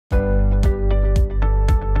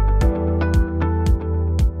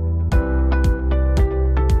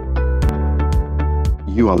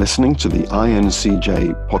You are listening to the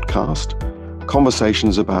INCJ podcast,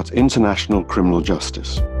 Conversations about International Criminal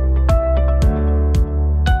Justice.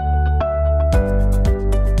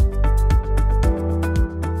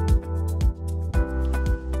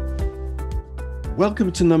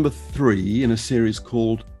 Welcome to number 3 in a series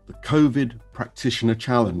called the COVID Practitioner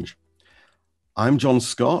Challenge. I'm John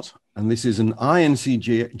Scott, and this is an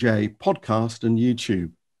INCJ podcast and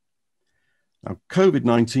YouTube. Now,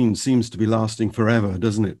 COVID-19 seems to be lasting forever,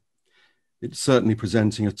 doesn't it? It's certainly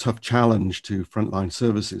presenting a tough challenge to frontline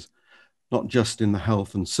services, not just in the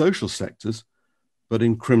health and social sectors, but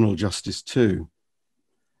in criminal justice too.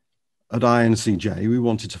 At INCJ, we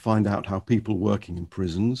wanted to find out how people working in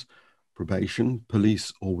prisons, probation,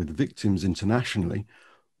 police, or with victims internationally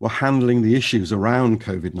were handling the issues around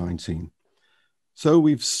COVID-19. So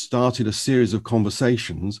we've started a series of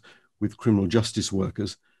conversations with criminal justice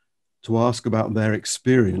workers to ask about their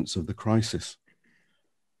experience of the crisis.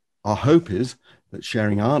 Our hope is that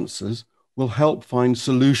sharing answers will help find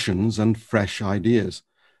solutions and fresh ideas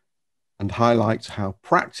and highlight how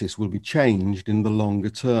practice will be changed in the longer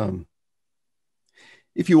term.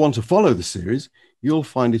 If you want to follow the series, you'll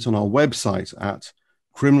find it on our website at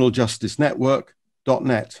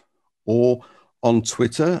criminaljusticenetwork.net or on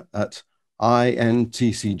Twitter at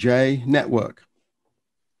INTCJ Network.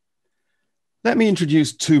 Let me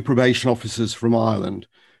introduce 2 probation officers from Ireland,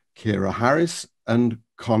 Ciara Harris and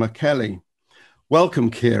Conor Kelly.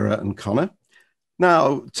 Welcome, Ciara and Conor.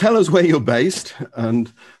 Now, tell us where you're based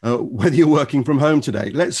and whether you're working from home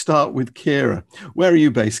today. Let's start with Ciara. Where are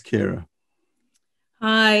you based, Ciara?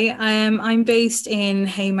 Hi, I'm based in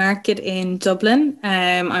Haymarket in Dublin.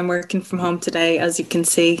 I'm working from home today, as you can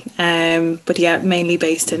see, but yeah, mainly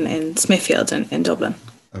based in Smithfield in Dublin.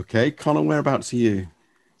 Okay, Conor, whereabouts are you?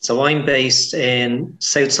 So I'm based in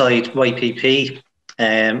Southside YPP,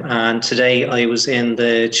 and today I was in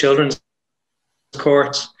the Children's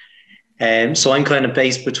Court. So I'm kind of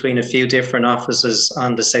based between a few different offices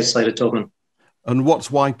on the south side of Dublin. And what's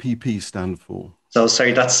YPP stand for? So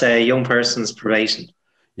sorry, that's Young Person's Probation.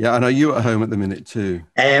 Yeah, and are you at home at the minute too?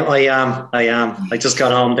 I am. I just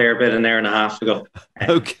got home there about an hour and a half ago.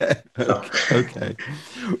 Okay.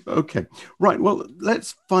 Right. Well,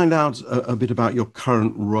 let's find out a bit about your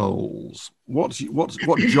current roles. What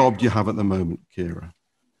job do you have at the moment, Ciara?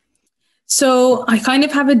 So I kind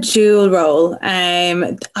of have a dual role.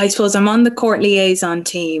 I suppose I'm on the court liaison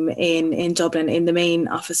team in Dublin in the main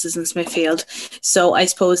offices in Smithfield. So I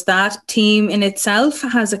suppose that team in itself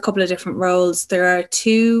has a couple of different roles. There are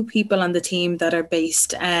 2 people on the team that are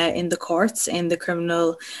based in the courts, in the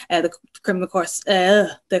criminal courts,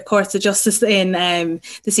 the courts of justice in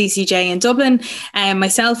the CCJ in Dublin.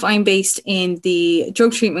 Myself, I'm based in the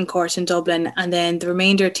drug treatment court in Dublin, and then the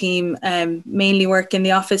remainder team mainly work in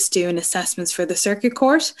the office doing assessments for the circuit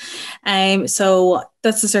court. So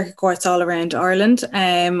that's the circuit courts all around Ireland.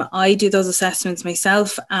 I do those assessments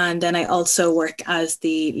myself, and then I also work as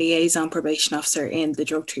the liaison probation officer in the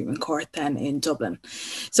drug treatment court then in Dublin.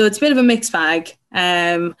 So it's a bit of a mixed bag.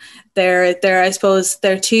 I suppose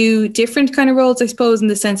there are 2 different kind of roles, I suppose, in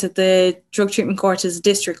the sense that the drug treatment court is a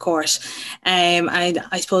district court. And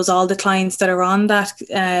I suppose all the clients that are on that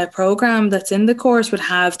programme that's in the court would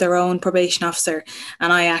have their own probation officer,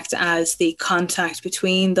 and I act as the contact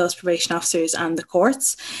between those probation officers and the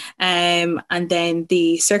courts. And then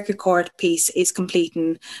the circuit court piece is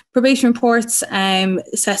completing probation reports,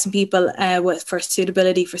 assessing people for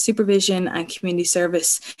suitability for supervision and community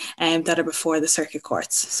service that are before the circuit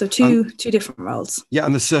courts. So two different roles. Yeah,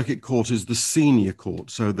 and the circuit court is the senior court,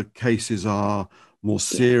 so the cases are more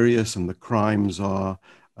serious and the crimes are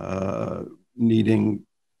needing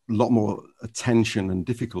a lot more attention and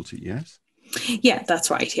difficulty, yes? Yeah,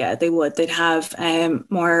 that's right. Yeah, they would. They'd have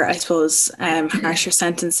more, I suppose, harsher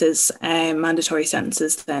sentences, mandatory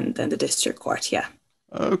sentences than the district court, yeah.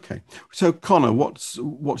 Okay. So, Conor, what's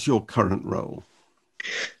your current role?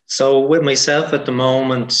 So with myself at the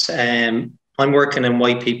moment, I'm working in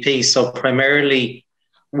YPP. So primarily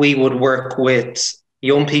we would work with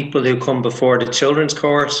young people who come before the Children's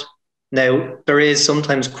Court. Now, there is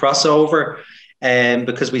sometimes crossover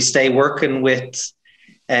because we stay working with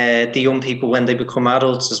the young people when they become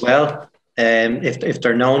adults as well. If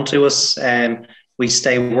they're known to us, we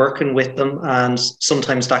stay working with them, and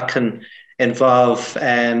sometimes that can involve,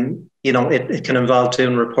 it can involve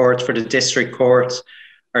doing reports for the district court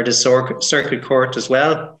or the circuit court as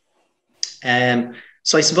well.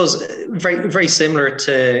 So I suppose very, very similar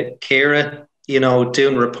to Ciara,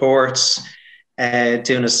 doing reports,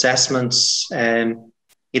 doing assessments, a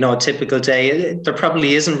typical day. There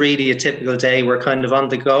probably isn't really a typical day. We're kind of on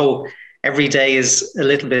the go. Every day is a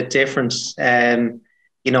little bit different.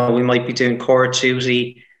 we might be doing court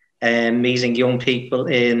duty and meeting young people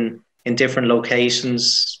in different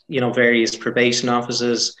locations, various probation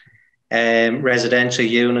offices, residential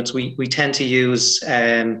units. We tend to use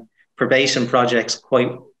probation projects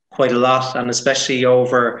quite a lot, and especially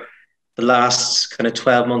over the last kind of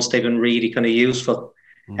 12 months, they've been really kind of useful.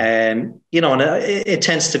 And it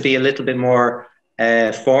tends to be a little bit more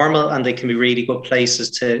formal, and they can be really good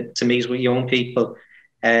places to meet with young people.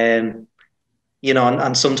 And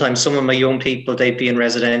sometimes some of my young people, they'd be in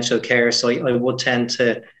residential care, so I would tend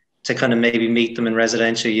to kind of maybe meet them in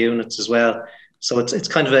residential units as well. So it's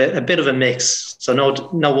kind of a bit of a mix. So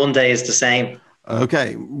no one day is the same.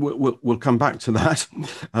 Okay, we'll come back to that.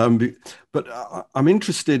 But I'm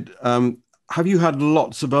interested, have you had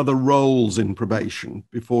lots of other roles in probation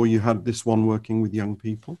before you had this one working with young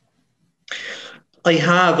people? I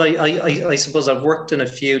have. I suppose I've worked in a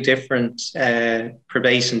few different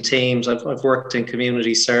probation teams. I've worked in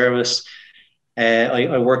community service.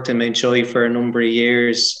 I worked in Mountjoy for a number of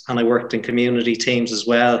years, and I worked in community teams as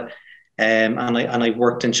well. And I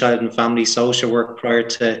worked in child and family social work prior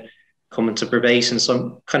to coming to probation. So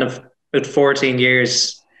I'm kind of about 14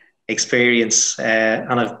 years experience,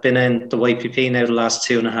 and I've been in the YPP now the last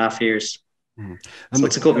 2.5 years. So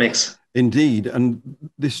it's a good mix. Indeed. And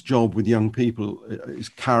this job with young people is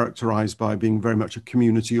characterized by being very much a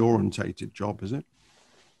community orientated job, is it?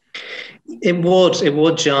 It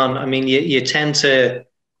would, John. I mean, you tend to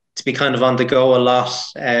be kind of on the go a lot.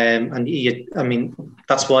 That's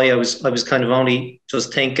why I was kind of only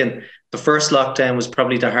just thinking the first lockdown was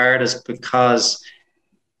probably the hardest, because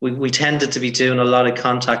we tended to be doing a lot of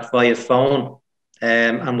contact via phone.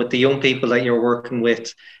 And with the young people that you're working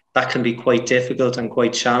with, that can be quite difficult and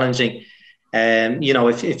quite challenging.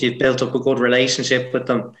 If you've built up a good relationship with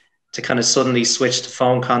them, to kind of suddenly switch to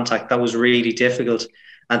phone contact, that was really difficult.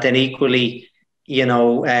 And then equally,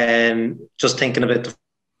 just thinking about the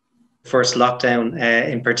first lockdown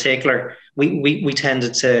in particular, we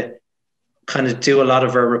tended to kind of do a lot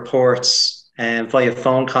of our reports via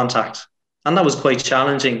phone contact. And that was quite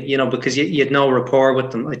challenging, because you had no rapport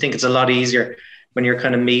with them. I think it's a lot easier when you're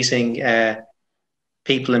kind of meeting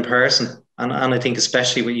people in person. And I think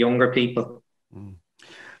especially with younger people.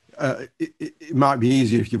 It might be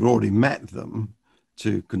easier if you've already met them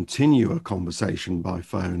to continue a conversation by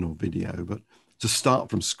phone or video, but to start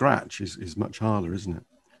from scratch is much harder, isn't it?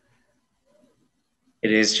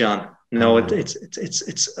 It is, John. No, it's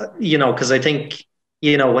because I think,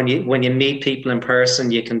 when you meet people in person,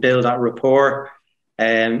 you can build that rapport.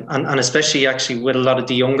 And especially actually with a lot of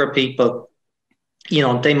the younger people,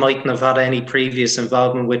 they mightn't have had any previous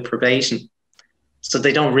involvement with probation. So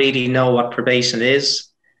they don't really know what probation is,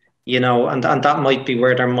 and that might be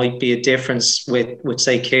where there might be a difference with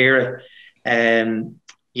say, Ciara. Some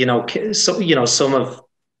of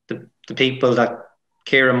the people that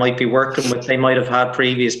Ciara might be working with, they might have had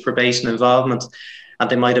previous probation involvement, and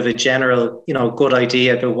they might have a general, good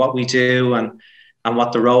idea about what we do and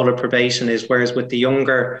what the role of probation is. Whereas with the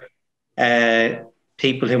younger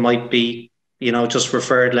people who might be, just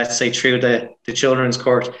referred, let's say, through the children's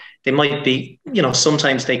court, they might be,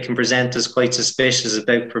 sometimes they can present as quite suspicious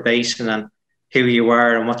about probation and who you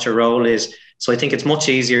are and what your role is. So I think it's much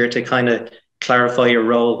easier to kind of clarify your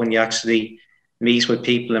role when you actually meet with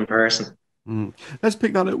people in person. Let's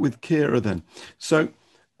pick that up with Ciara then. So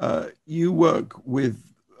you work with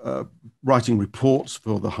writing reports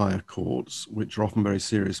for the higher courts, which are often very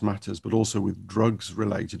serious matters, but also with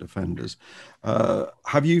drugs-related offenders.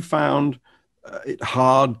 Have you found it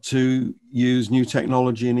hard to use new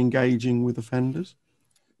technology in engaging with offenders?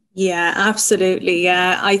 Yeah, absolutely.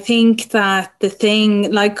 Yeah, I think that the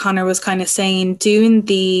thing, like Conor was kind of saying, doing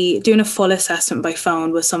a full assessment by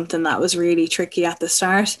phone was something that was really tricky at the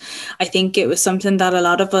start. I think it was something that a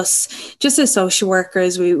lot of us, just as social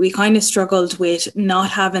workers, we kind of struggled with not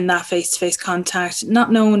having that face-to-face contact,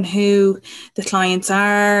 not knowing who the clients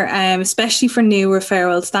are, especially for new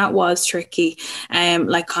referrals. That was tricky,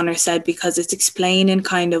 like Conor said, because it's explaining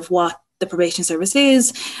kind of what the probation service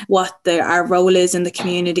is, what our role is in the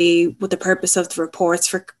community, what the purpose of the reports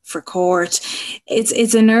for court.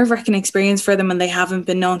 It's a nerve-wracking experience for them when they haven't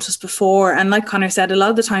been known to us before. And like Conor said, a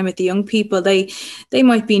lot of the time with the young people, they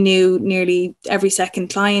might be new nearly every second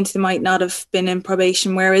client. They might not have been in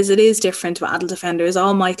probation, whereas it is different with adult offenders.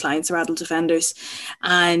 All my clients are adult offenders,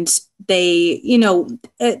 and they,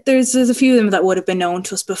 there's a few of them that would have been known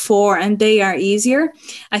to us before, and they are easier.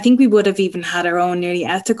 I think we would have even had our own nearly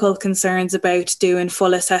ethical concerns about doing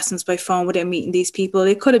full assessments by phone without meeting these people.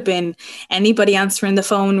 It could have been anybody answering the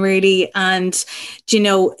phone, really. And,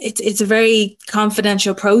 it's a very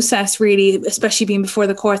confidential process, really, especially being before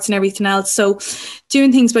the courts and everything else. So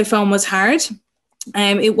doing things by phone was hard.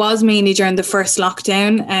 It was mainly during the first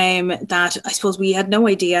lockdown that I suppose we had no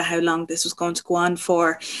idea how long this was going to go on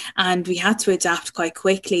for, and we had to adapt quite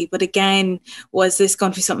quickly. But again, was this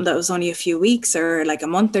going to be something that was only a few weeks or like a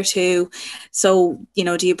month or two? So,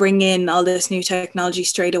 do you bring in all this new technology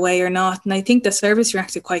straight away or not? And I think the service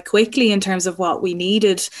reacted quite quickly in terms of what we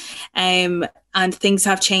needed. And things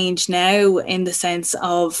have changed now in the sense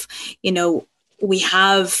of, we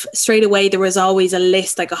have straight away, there was always a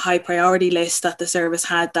list, like a high priority list that the service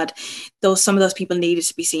had, that some of those people needed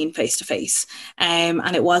to be seen face to face.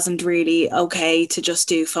 And it wasn't really okay to just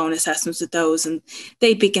do phone assessments with those. And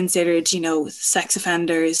they'd be considered, sex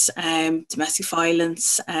offenders, domestic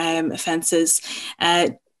violence offences,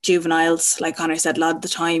 juveniles. Like Conor said, a lot of the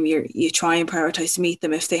time you try and prioritise to meet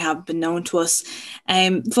them if they haven't been known to us.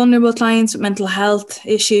 Vulnerable clients with mental health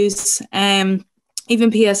issues,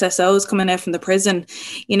 even PSSOs coming out from the prison.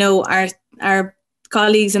 Our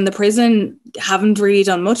colleagues in the prison haven't really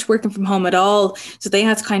done much working from home at all. So they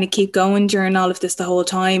had to kind of keep going during all of this the whole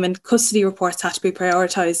time, and custody reports had to be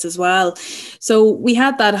prioritised as well. So we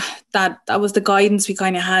had that was the guidance we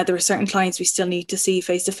kind of had. There were certain clients we still need to see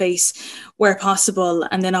face to face where possible.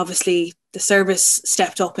 And then obviously the service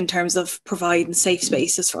stepped up in terms of providing safe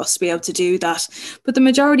spaces for us to be able to do that. But the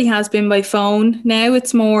majority has been by phone. Now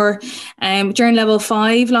it's more during level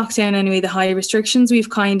 5 lockdown anyway, the high restrictions, we've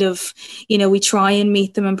kind of, we try and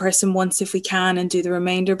meet them in person once if we can and do the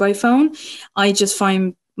remainder by phone. I just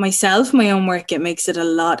find myself, my own work, it makes it a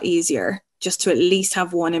lot easier just to at least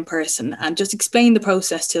have one in person and just explain the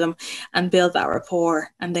process to them and build that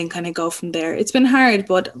rapport and then kind of go from there. It's been hard,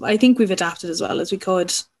 but I think we've adapted as well as we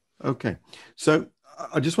could. Okay, so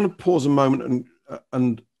I just want to pause a moment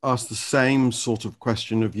and ask the same sort of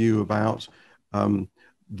question of you about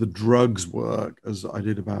the drugs work as I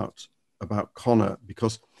did about Conor,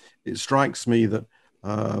 because it strikes me that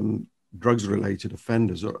drugs-related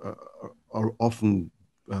offenders are often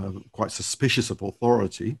quite suspicious of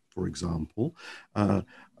authority, for example, and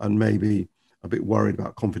maybe a bit worried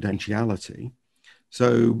about confidentiality.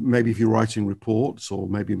 So maybe if you're writing reports or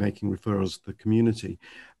maybe making referrals to the community,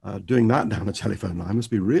 doing that down a telephone line must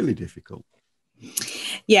be really difficult.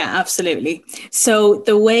 Yeah, absolutely. So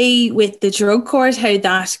the way with the drug court, how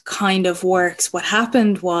that kind of works, what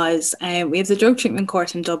happened was we have the drug treatment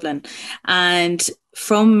court in Dublin, and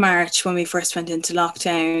from March, when we first went into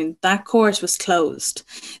lockdown, that court was closed.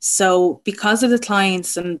 So because of the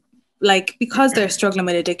clients and because they're struggling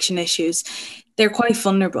with addiction issues, they're quite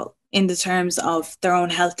vulnerable in the terms of their own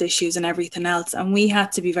health issues and everything else. And we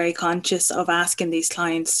had to be very conscious of asking these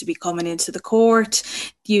clients to be coming into the court,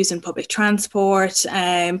 using public transport,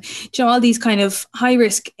 all these kind of high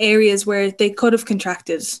risk areas where they could have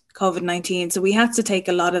contracted COVID-19. So we had to take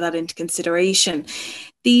a lot of that into consideration.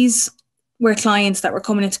 These were clients that were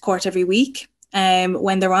coming into court every week.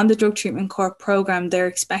 When they're on the drug treatment court program, they're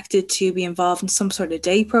expected to be involved in some sort of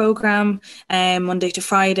day program, Monday to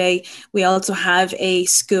Friday. We also have a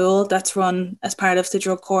school that's run as part of the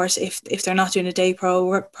drug court. If they're not doing a day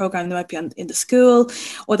program, they might be in the school.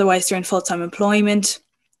 Otherwise, they're in full-time employment.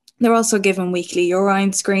 They're also given weekly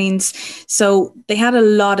urine screens. So they had a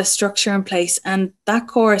lot of structure in place, and that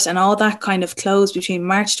course and all that kind of closed between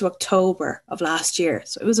March to October of last year.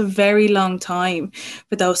 So it was a very long time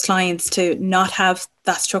for those clients to not have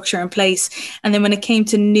that structure in place. And then when it came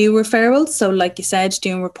to new referrals, so like you said,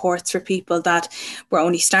 doing reports for people that were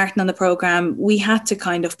only starting on the program, we had to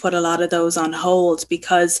kind of put a lot of those on hold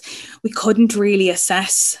because we couldn't really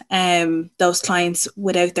assess those clients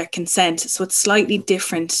without their consent. So it's slightly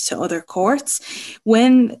different to other courts.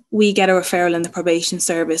 When we get a referral in the probation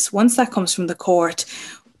service, once that comes from the court,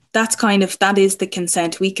 that is the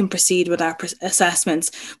consent. We can proceed with our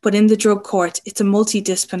assessments. But in the drug court, it's a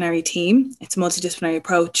multidisciplinary team. It's a multidisciplinary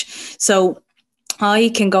approach. So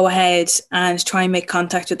I can go ahead and try and make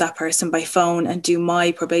contact with that person by phone and do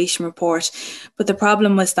my probation report. But the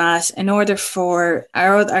problem was that in order for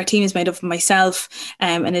our team is made up of myself,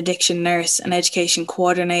 an addiction nurse, an education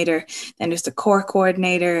coordinator, then there's the court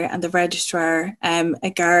coordinator and the registrar,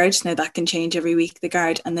 a guard. Now that can change every week, the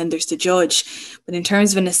guard, and then there's the judge. But in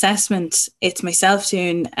terms of an assessment, it's myself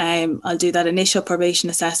doing, I'll do that initial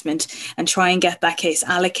probation assessment and try and get that case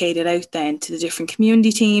allocated out then to the different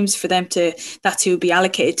community teams for them to, that's who to be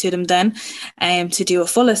allocated to them then to do a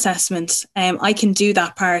full assessment. I can do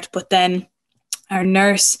that part, but then our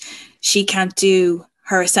nurse, she can't do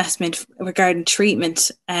her assessment regarding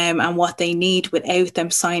treatment and what they need without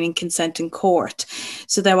them signing consent in court.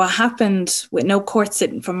 So then what happened with no court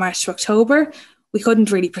sitting from March to October, we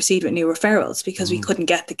couldn't really proceed with new referrals because we couldn't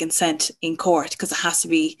get the consent in court because it has to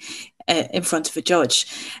be in front of a judge.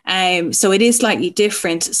 So it is slightly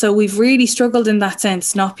different. So we've really struggled in that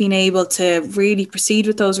sense, not being able to really proceed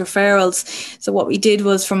with those referrals. So what we did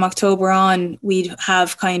was from October on, we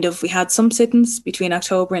had some sittings between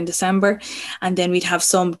October and December, and then we'd have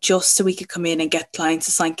some just so we could come in and get clients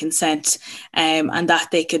to sign consent and that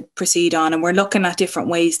they could proceed on. And we're looking at different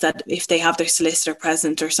ways that if they have their solicitor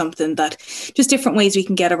present or something, that just different ways we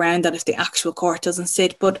can get around that if the actual court doesn't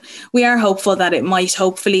sit. But we are hopeful that it might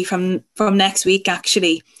hopefully from next week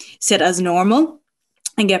actually sit as normal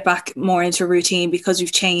and get back more into routine, because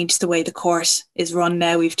we've changed the way the court is run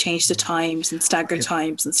now. We've changed the times and staggered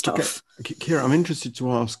times and stuff. Okay. Ciara, I'm interested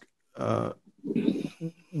to ask,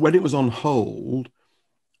 when it was on hold,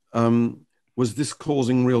 was this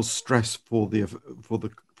causing real stress for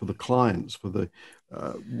the clients?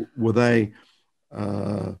 Were they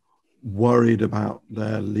worried about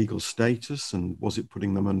their legal status, and was it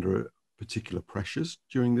putting them under particular pressures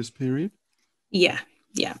during this period? Yeah,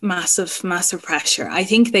 massive pressure. I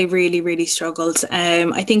think they really struggled.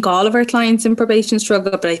 I think all of our clients in probation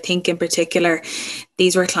struggled, but I think in particular,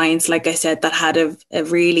 these were clients, like I said, that had a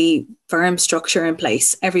really firm structure in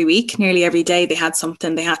place. Every week, nearly every day, they had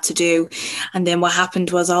something they had to do. And then what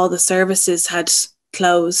happened was all the services had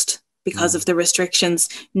closed because of the restrictions.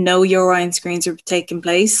 No urine screens were taking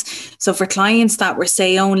place. So for clients that were,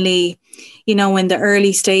 say, only, in the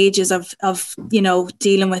early stages of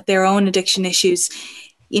dealing with their own addiction issues,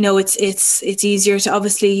 it's easier to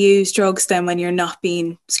obviously use drugs than when you're not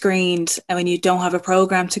being screened and when you don't have a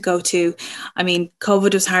program to go to. I mean,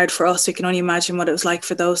 COVID was hard for us. We can only imagine what it was like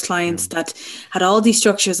for those clients that had all these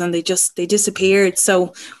structures and they disappeared.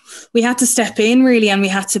 So we had to step in really, and we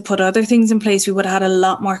had to put other things in place. We would have had a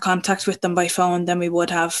lot more contact with them by phone than we would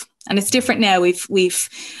have. And it's different now.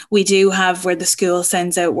 We do have where the school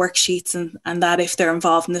sends out worksheets and that if they're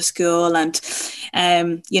involved in the school, and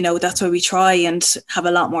that's why we try and have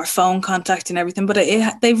a lot more phone contact and everything. But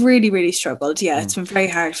they've really struggled. Yeah, it's been very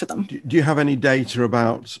hard for them. Do you have any data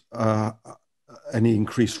about any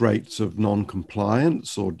increased rates of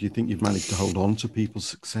non-compliance, or do you think you've managed to hold on to people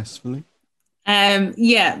successfully?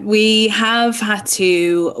 We have had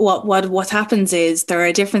to. What happens is there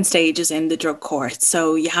are different stages in the drug court.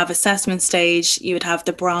 So you have assessment stage, you would have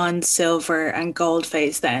the bronze, silver, and gold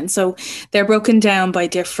phase then. So they're broken down by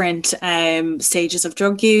different stages of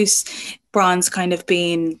drug use. Bronze kind of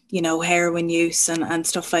being, heroin use and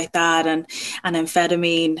stuff like that, and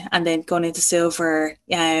amphetamine, and then going into silver,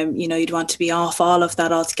 you'd want to be off all of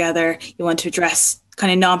that altogether. You want to address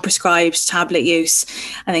kind of non-prescribed tablet use,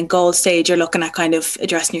 and then gold stage, you're looking at kind of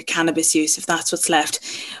addressing your cannabis use if that's what's left.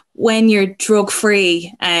 When you're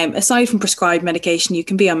drug-free, aside from prescribed medication, you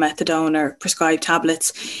can be on methadone or prescribed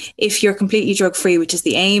tablets. If you're completely drug-free, which is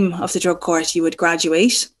the aim of the drug court, you would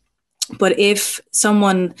graduate. But if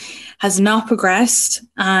someone has not progressed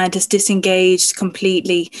and is disengaged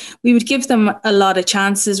completely, we would give them a lot of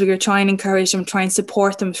chances. We would try and encourage them, try and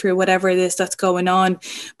support them through whatever it is that's going on.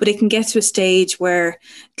 But it can get to a stage where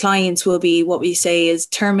clients will be what we say is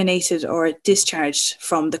terminated or discharged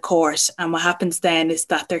from the court. And what happens then is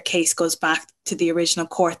that their case goes back to the original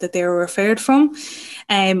court that they were referred from.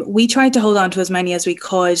 We tried to hold on to as many as we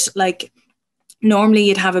could. Like normally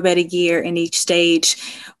you'd have about a year in each stage.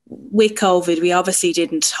 With COVID, we obviously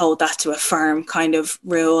didn't hold that to a firm kind of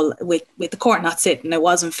rule with the court not sitting. It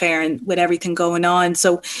wasn't fair, and with everything going on.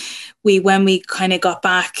 So when we kind of got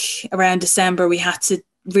back around December, we had to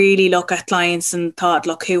really look at clients and thought,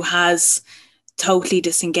 look, who has totally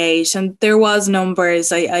disengaged? And there was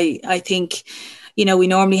numbers. I think, we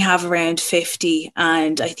normally have around 50,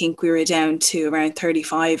 and I think we were down to around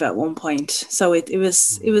 35 at one point. So it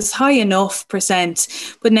was high enough percent,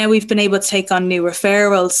 but now we've been able to take on new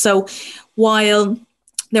referrals. So while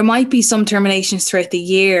there might be some terminations throughout the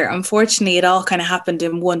year, unfortunately, it all kind of happened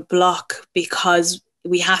in one block because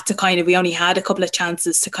we only had a couple of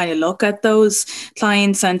chances to kind of look at those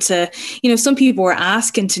clients, and to, some people were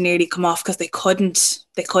asking to nearly come off because they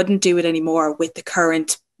couldn't do it anymore with the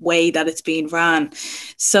current way that it's being ran.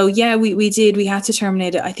 So yeah, we had to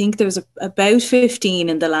terminate it. I think there was about 15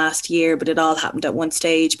 in the last year, but it all happened at one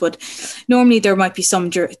stage. But normally there might be some,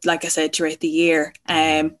 like I said, throughout the year.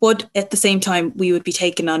 But at the same time, we would be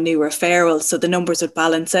taking on new referrals, so the numbers would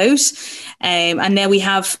balance out. And now we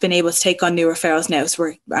have been able to take on new referrals now,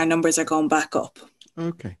 so our numbers are going back up.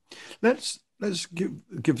 Okay, let's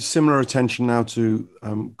give similar attention now to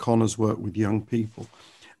Conor's work with young people.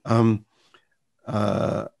 In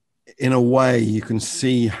a way, you can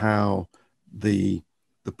see how the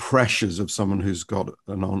pressures of someone who's got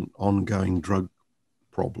an ongoing drug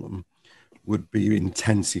problem would be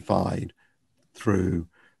intensified through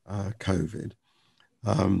COVID.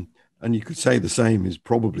 And you could say the same is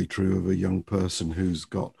probably true of a young person who's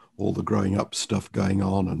got all the growing up stuff going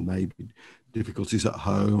on and maybe difficulties at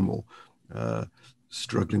home, or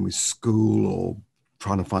struggling with school, or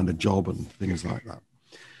trying to find a job and things like that.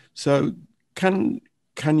 So can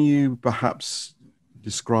you perhaps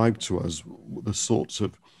describe to us the sorts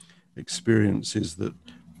of experiences that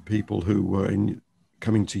people who were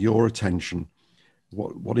coming to your attention,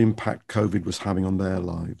 what impact COVID was having on their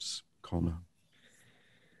lives, Conor?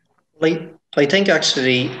 I think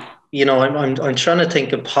actually, I'm trying to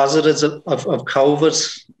think of positives of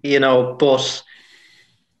COVID, but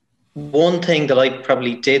one thing that I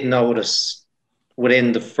probably did notice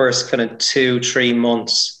within the first kind of 2-3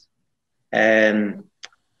 months,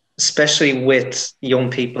 especially with young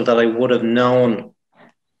people that I would have known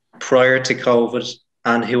prior to COVID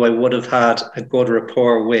and who I would have had a good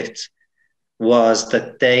rapport with, was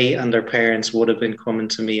that they and their parents would have been coming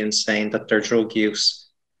to me and saying that their drug use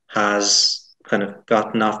has kind of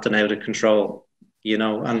gotten often out of control,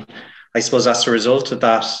 and I suppose as a result of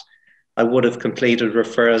that, I would have completed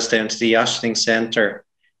referrals down to the Ashling Centre,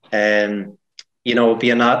 and be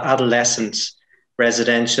an adolescent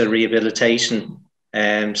residential rehabilitation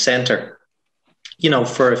centre,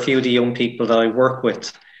 for a few of the young people that I work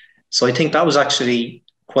with. So I think that was actually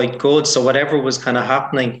quite good. So whatever was kind of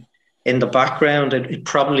happening in the background, it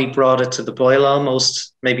probably brought it to the boil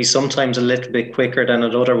almost, maybe sometimes a little bit quicker than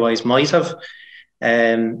it otherwise might have.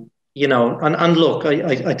 And look,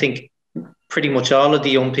 I think pretty much all of the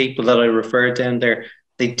young people that I referred down there,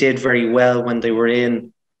 they did very well when they were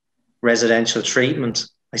in residential treatment.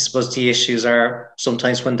 I suppose the issues are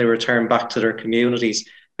sometimes when they return back to their communities,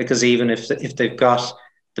 because even if they've got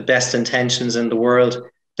the best intentions in the world,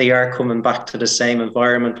 they are coming back to the same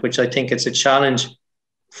environment, which I think it's a challenge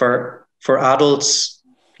for adults,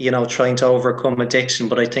 trying to overcome addiction.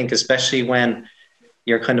 But I think especially when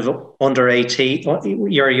you're kind of under 18,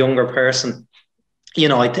 you're a younger person,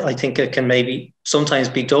 I think it can maybe sometimes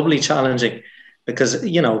be doubly challenging, because,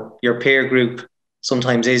 your peer group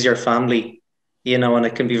sometimes is your family, and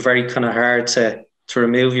it can be very kind of hard to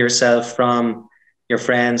remove yourself from your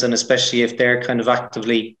friends, and especially if they're kind of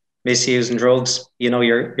actively misusing drugs,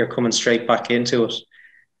 you're coming straight back into it.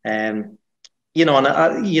 And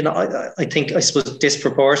I think, I suppose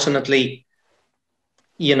disproportionately,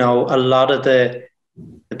 a lot of the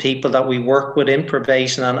people that we work with in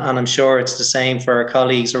probation, and I'm sure it's the same for our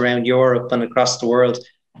colleagues around Europe and across the world,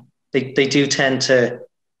 they do tend to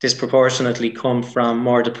disproportionately come from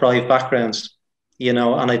more deprived backgrounds, and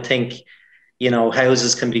I think,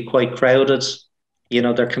 houses can be quite crowded,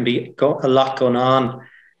 there can be a lot going on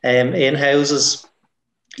in houses,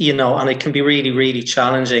 and it can be really, really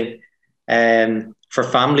challenging for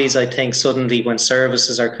families. I think suddenly when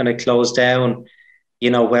services are kind of closed down,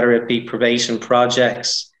 whether it be probation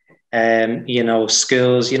projects,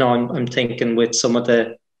 schools, I'm thinking with some of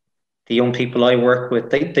the young people I work with,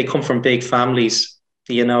 they come from big families,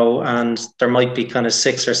 and there might be kind of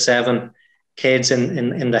 6 or 7 kids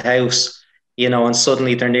in the house, and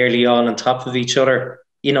suddenly they're nearly all on top of each other.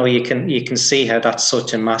 You can see how that's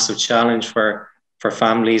such a massive challenge for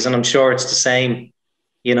families. And I'm sure it's the same,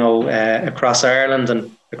 across Ireland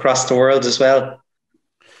and across the world as well.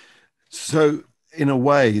 So in a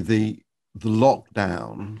way, the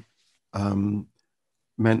lockdown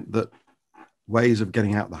meant that ways of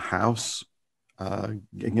getting out of the house,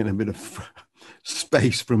 getting a bit of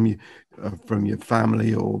space from your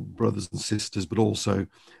family or brothers and sisters, but also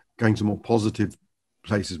going to more positive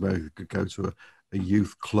places where you could go to a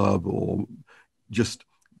youth club or just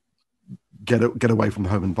get away from the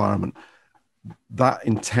home environment, that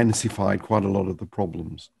intensified quite a lot of the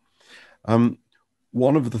problems.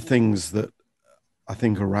 One of the things that I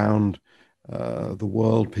think around the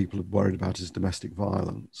world people are worried about is domestic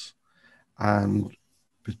violence, and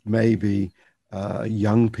maybe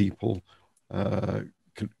young people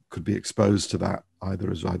could be exposed to that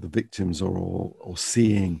either as victims or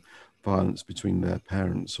seeing violence between their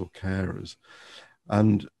parents or carers.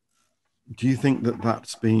 And do you think that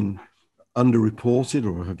that's been underreported,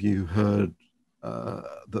 or have you heard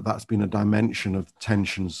that that's been a dimension of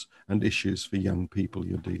tensions and issues for young people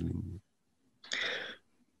you're dealing with?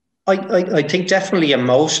 I think definitely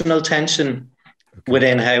emotional tension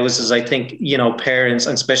within houses. I think, parents,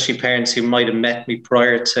 and especially parents who might have met me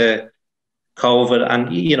prior to COVID,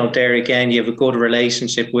 and, there again, you have a good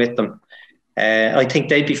relationship with them. I think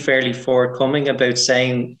they'd be fairly forthcoming about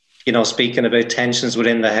saying, speaking about tensions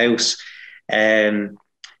within the house, and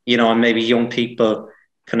maybe young people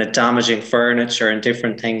kind of damaging furniture and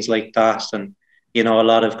different things like that. And, a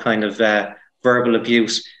lot of kind of verbal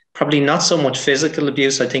abuse. Probably not so much physical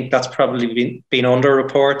abuse. I think that's probably been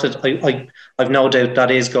underreported. I've no doubt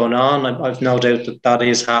that is going on. I've no doubt that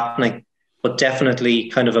is happening. But definitely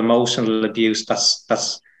kind of emotional abuse. That's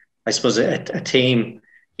I suppose a theme,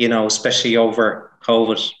 especially over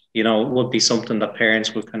COVID, would be something that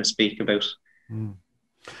parents would kind of speak about. Mm.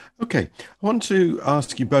 Okay, I want to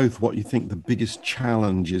ask you both what you think the biggest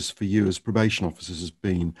challenges for you as probation officers has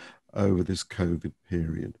been over this COVID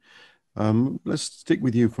period. Let's stick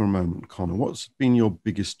with you for a moment, Conor. What's been your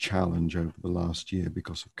biggest challenge over the last year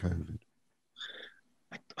because of COVID?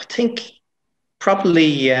 I think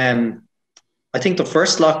probably, I think the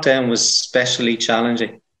first lockdown was especially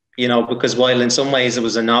challenging, because while in some ways it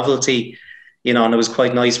was a novelty, and it was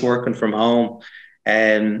quite nice working from home,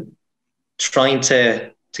 and trying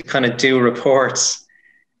to kind of do reports,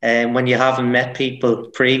 and when you haven't met people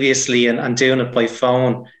previously and doing it by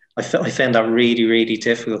phone, I found that really, really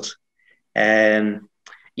difficult. And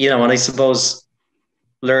I suppose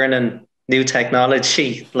learning new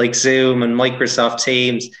technology like Zoom and Microsoft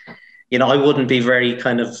Teams, I wouldn't be very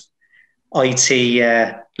kind of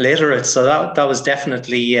IT literate. So that was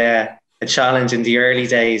definitely a challenge in the early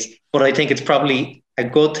days. But I think it's probably a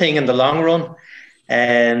good thing in the long run.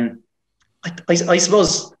 And I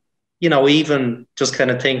suppose, even just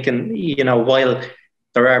kind of thinking, while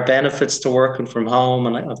there are benefits to working from home,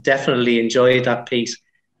 and I've definitely enjoyed that piece,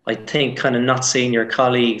 I think kind of not seeing your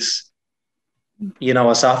colleagues,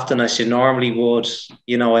 as often as you normally would,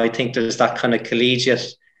 I think there's that kind of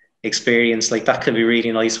collegiate experience. Like that can be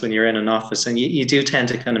really nice when you're in an office, and you do tend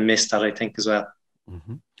to kind of miss that, I think, as well.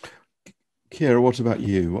 Mm-hmm. Ciara, what about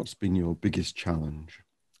you? What's been your biggest challenge?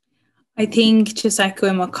 I think just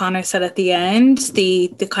echoing what Conor said at the end,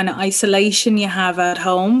 the kind of isolation you have at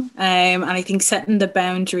home, and I think setting the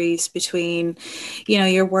boundaries between,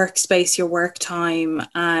 your workspace, your work time,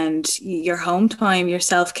 and your home time, your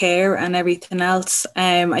self-care, and everything else.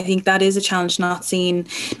 I think that is a challenge. Not seeing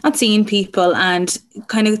people, and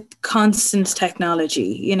kind of constant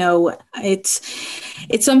technology.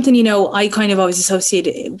 It's something, I kind of always associate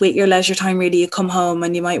it with your leisure time. Really, you come home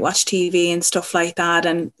and you might watch TV and stuff like that,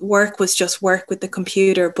 and work was just work with the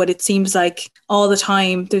computer. But it seems like all the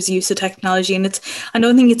time there's use of technology, and I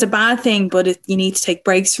don't think it's a bad thing, but you need to take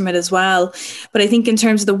breaks from it as well. But I think in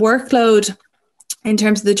terms of the workload, in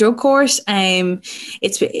terms of the drug court,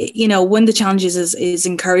 it's, one of the challenges is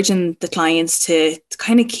encouraging the clients to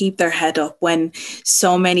kind of keep their head up when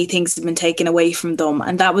so many things have been taken away from them.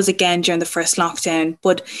 And that was again during the first lockdown.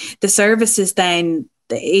 But the services then,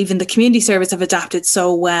 even the community service, have adapted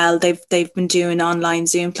so well. They've been doing online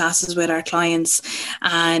Zoom classes with our clients,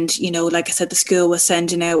 and like I said, the school was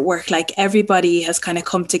sending out work. Like everybody has kind of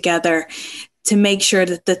come together to make sure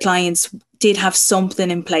that the clients did have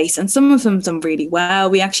something in place, and some of them done really well.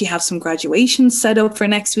 We actually have some graduations set up for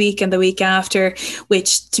next week and the week after,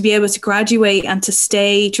 which to be able to graduate and to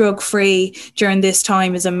stay drug free during this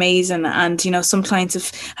time is amazing. And some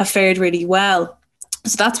clients have fared really well.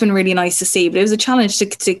 So that's been really nice to see. But it was a challenge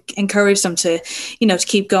to encourage them to, to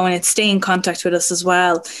keep going and stay in contact with us as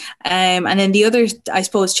well. And then the other, I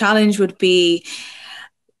suppose, challenge would be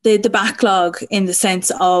the backlog in the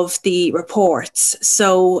sense of the reports.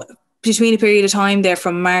 So between a period of time there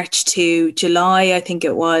from March to July, I think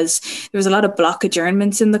it was, there was a lot of block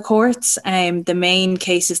adjournments in the courts. The main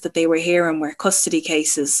cases that they were hearing were custody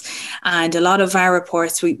cases. And a lot of our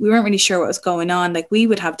reports, we weren't really sure what was going on. Like we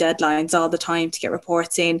would have deadlines all the time to get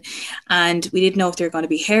reports in, and we didn't know if they were going to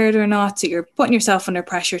be heard or not. So you're putting yourself under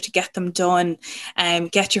pressure to get them done,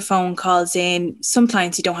 get your phone calls in. Some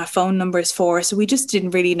clients you don't have phone numbers for. So we just didn't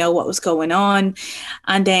really know what was going on.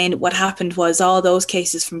 And then what happened was all those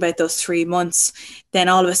cases from about those 3 months, then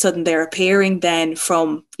all of a sudden they're appearing then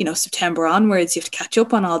from September onwards. You have to catch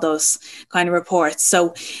up on all those kind of reports.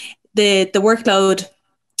 So the workload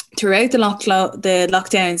throughout the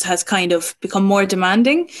lockdowns has kind of become more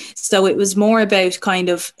demanding. So it was more about kind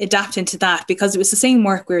of adapting to that, because it was the same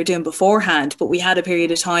work we were doing beforehand, but we had a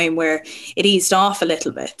period of time where it eased off a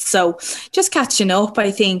little bit. So just catching up,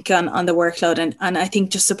 I think, on the workload, and I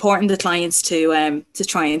think just supporting the clients to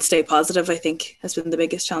try and stay positive, I think, has been the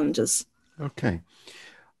biggest challenges. Okay.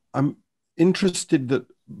 I'm interested that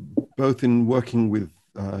both in working with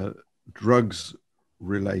drugs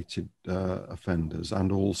related offenders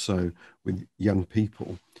and also with young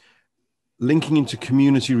people, linking into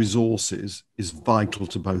community resources is vital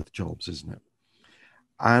to both jobs, isn't it?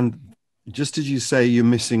 And just as you say, you're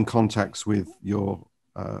missing contacts with your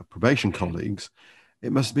probation colleagues,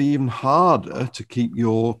 it must be even harder to keep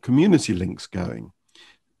your community links going.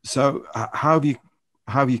 So how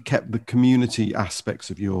have you kept the community aspects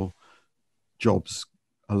of your jobs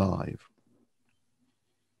alive?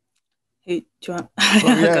 Who do you want?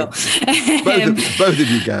 Well, yeah. Both of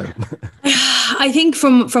you go. I think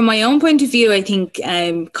from my own point of view, I think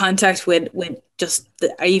contact with just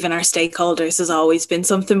even our stakeholders has always been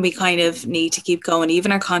something we kind of need to keep going.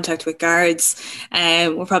 Even our contact with guards,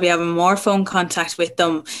 we're probably having more phone contact with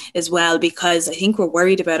them as well, because I think we're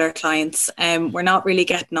worried about our clients. We're not really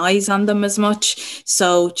getting eyes on them as much.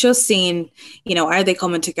 So just seeing, are they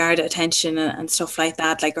coming to guard attention and stuff like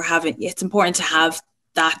that? Like, it's important to have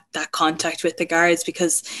that contact with the guards,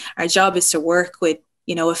 because our job is to work with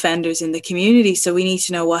offenders in the community, so we need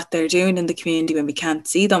to know what they're doing in the community when we can't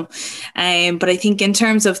see them. But I think in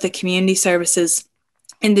terms of the community services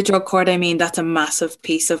in the drug court, I mean, that's a massive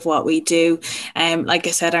piece of what we do. Like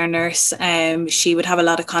I said, our nurse, she would have a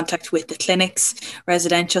lot of contact with the clinics,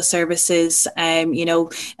 residential services. A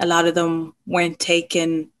lot of them weren't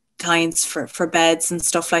taking clients for beds and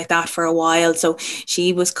stuff like that for a while, so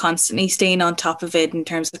she was constantly staying on top of it in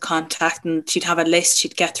terms of contact, and she'd have a list,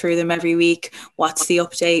 she'd get through them every week. What's the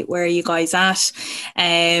update? Where are you guys at?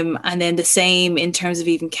 And then the same in terms of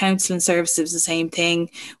even counselling services, the same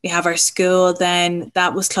thing. We have our school then,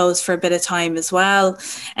 that was closed for a bit of time as well,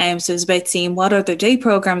 so it was about seeing what other day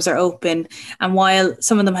programs are open. And while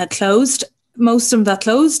some of them had closed, most of them that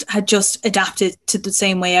closed had just adapted to the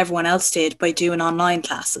same way everyone else did by doing online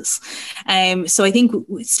classes. So I think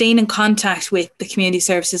staying in contact with the community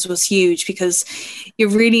services was huge, because you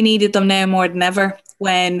really needed them now more than ever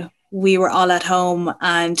when we were all at home.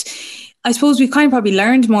 And I suppose we kind of probably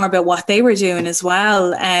learned more about what they were doing as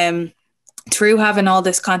well. Through having all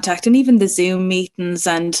this contact and even the Zoom meetings,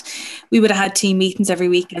 and we would have had team meetings every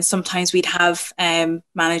week, and sometimes we'd have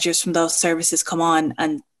managers from those services come on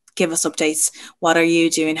and give us updates. What are you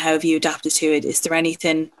doing? How have you adapted to it? Is there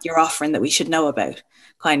anything you're offering that we should know about,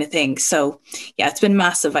 kind of thing? So yeah, it's been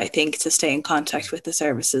massive, I think, to stay in contact with the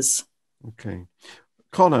services. Okay.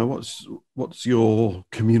 Conor, what's your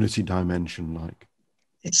community dimension like?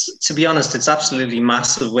 To be honest, it's absolutely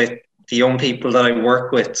massive with the young people that I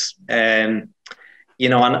work with. And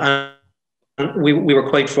we were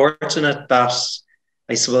quite fortunate that,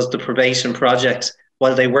 I suppose, the probation project,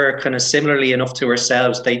 while they were kind of similarly enough to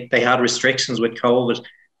ourselves, they had restrictions with COVID.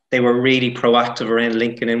 They were really proactive around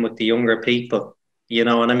linking in with the younger people, and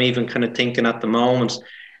I'm even kind of thinking at the moment,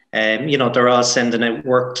 they're all sending out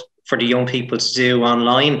work for the young people to do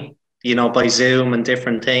online, by Zoom and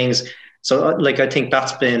different things. So I think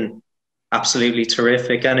that's been absolutely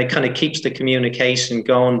terrific. And it kind of keeps the communication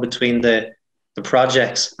going between the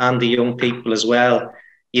projects and the young people as well,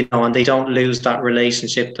 and they don't lose that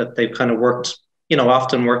relationship that they've kind of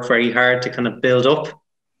often work very hard to kind of build up.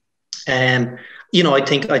 And, I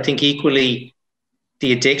think equally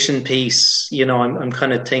the addiction piece, I'm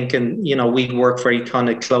kind of thinking, we'd work very kind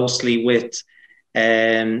of closely with,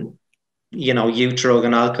 youth, drug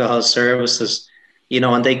and alcohol services,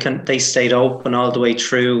 and they stayed open all the way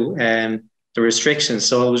through the restrictions.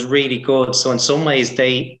 So it was really good. So in some ways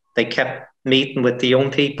they kept meeting with the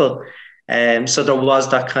young people. So there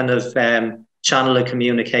was that kind of channel of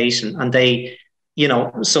communication, and they,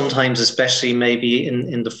 sometimes, especially maybe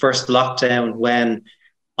in the first lockdown, when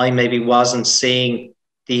I maybe wasn't seeing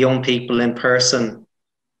the young people in person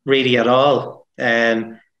really at all,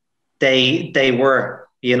 they were,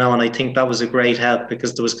 and I think that was a great help,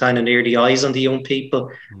 because there was kind of nearly eyes on the young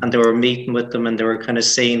people, and they were meeting with them, and they were kind of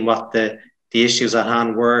seeing what the issues at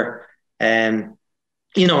hand were. And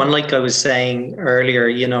like I was saying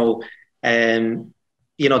earlier,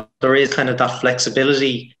 there is kind of that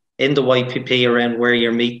flexibility in the YPP around where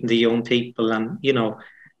you're meeting the young people. And,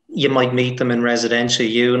 you might meet them in residential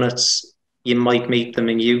units, you might meet them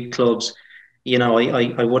in youth clubs.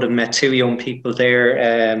 I would have met 2 young people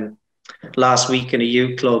there last week in a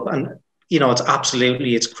youth club. And,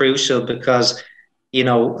 it's crucial, because,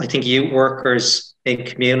 I think youth workers in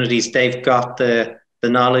communities, they've got the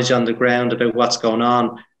knowledge on the ground about what's going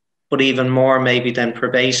on. But even more maybe than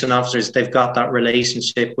probation officers, they've got that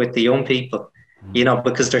relationship with the young people,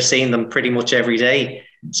 because they're seeing them pretty much every day.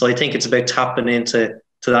 So I think it's about tapping into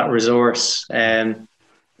that resource. And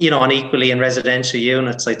equally in residential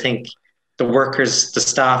units, I think the workers, the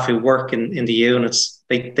staff who work in the units,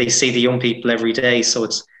 they see the young people every day. So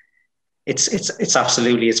it's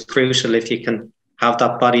absolutely, it's crucial if you can have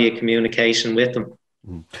that body of communication with them.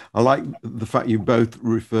 I like the fact you both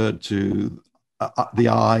referred to the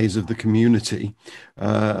eyes of the community,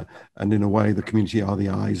 and in a way the community are the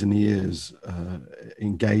eyes and ears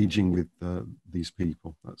engaging with these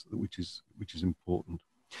people, which is important.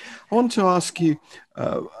 I want to ask you,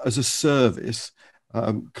 as a service,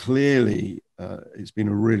 clearly it's been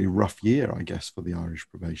a really rough year, I guess, for the Irish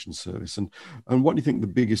Probation Service. And what do you think the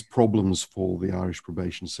biggest problems for the Irish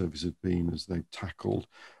Probation Service have been as they've tackled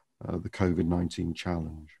the COVID-19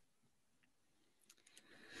 challenge?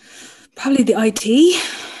 Probably the IT.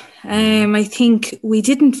 I think we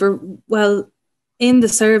didn't, in the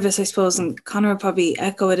service, I suppose, and Conor will probably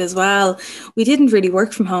echo it as well, we didn't really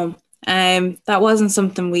work from home. That wasn't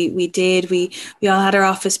something we did. We all had our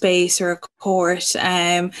office space or a court,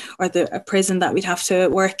 or a prison that we'd have to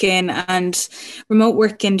work in, and remote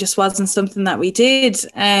working just wasn't something that we did.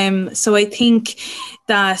 So I think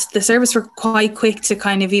that the service were quite quick to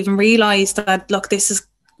kind of even realise that, look,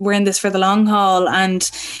 we're in this for the long haul. And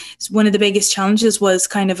one of the biggest challenges was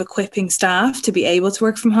kind of equipping staff to be able to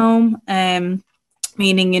work from home.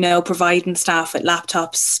 Meaning, providing staff with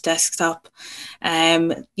laptops, desktop,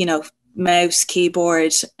 mouse,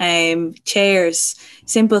 keyboard, chairs,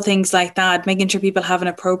 simple things like that, making sure people have an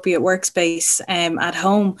appropriate workspace at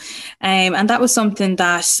home. And that was something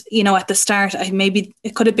that, at the start, maybe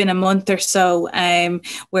it could have been a month or so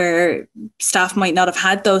where staff might not have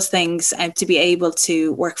had those things to be able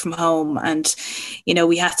to work from home. And,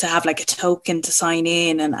 we had to have like a token to sign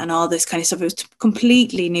in and all this kind of stuff. It was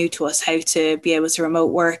completely new to us how to be able to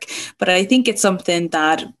remote work. But I think it's something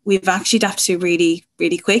that we've actually adapted to really,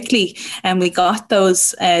 really quickly. And we got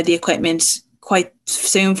the equipment quite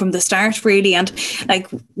soon from the start, really. And like,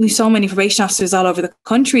 we've so many probation officers all over the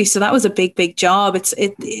country, so that was a big job.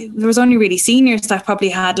 There was only really seniors that probably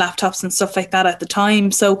had laptops and stuff like that at the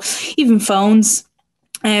time. So even phones.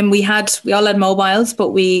 We all had mobiles, but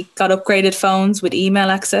we got upgraded phones with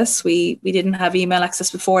email access. We didn't have email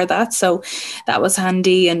access before that, so that was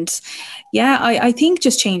handy. And yeah, I think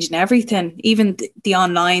just changing everything, even the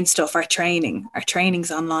online stuff, our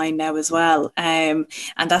training's online now as well. And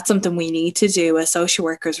that's something we need to do as social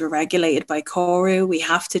workers. We're regulated by CORU. We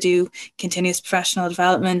have to do continuous professional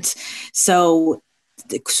development. So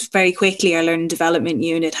very quickly, our learning development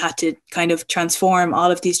unit had to kind of transform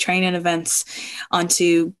all of these training events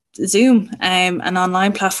onto Zoom and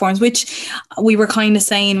online platforms, which we were kind of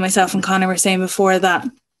saying, myself and Conor were saying before, that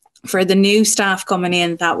for the new staff coming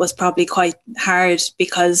in, that was probably quite hard,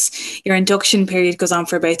 because your induction period goes on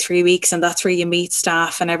for about 3 weeks, and that's where you meet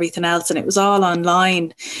staff and everything else. And it was all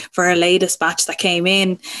online for our latest batch that came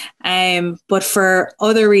in. But for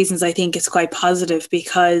other reasons, I think it's quite positive,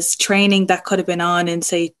 because training that could have been on in,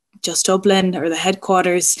 say, just Dublin or the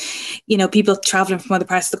headquarters, people traveling from other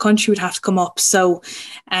parts of the country would have to come up. So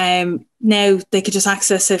now they could just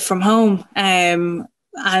access it from home.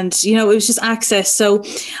 And, it was just access. So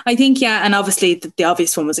I think, and obviously the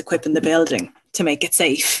obvious one was equipping the building to make it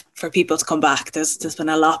safe for people to come back. There's been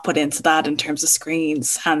a lot put into that in terms of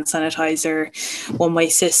screens, hand sanitizer, one-way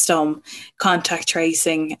system, contact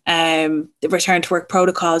tracing, the return to work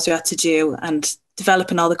protocols we had to do, and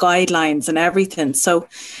developing all the guidelines and everything. So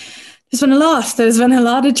there's been a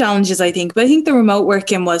lot of challenges, I think. But I think the remote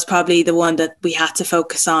working was probably the one that we had to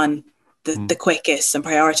focus on the quickest and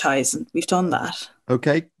prioritise, and we've done that.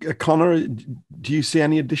 Okay, Conor, do you see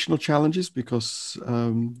any additional challenges? Because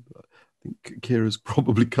I think Ciara's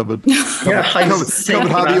probably covered how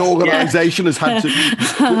the organisation has had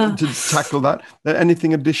to tackle that.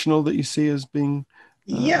 Anything additional that you see as being?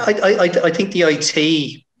 I think the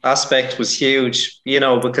IT aspect was huge,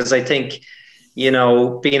 because I think,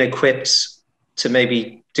 being equipped to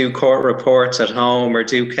maybe do court reports at home or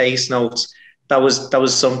do case notes, that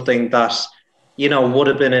was something that, would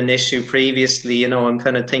have been an issue previously. I'm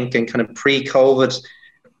kind of thinking kind of pre-COVID,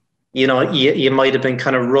 you might have been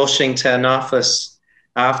kind of rushing to an office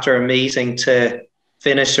after a meeting to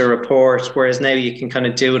finish a report, whereas now you can kind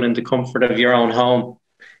of do it in the comfort of your own home,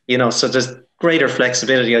 so there's greater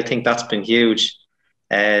flexibility. I think that's been huge.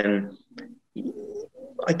 And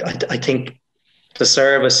I think the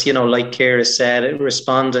service, like Ciara said, it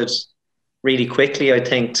responded really quickly, I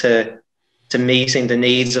think, to meeting the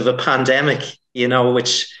needs of a pandemic.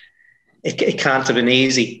 which it can't have been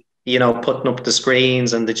easy, putting up the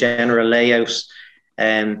screens and the general layout.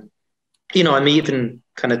 I'm even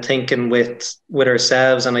kind of thinking with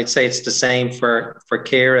ourselves, and I'd say it's the same for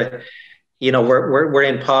Ciara. We're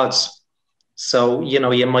in pods, so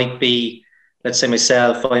you might be, let's say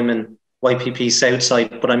myself, I'm in YPP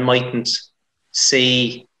Southside, but I mightn't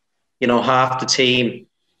see half the team.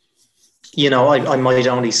 I might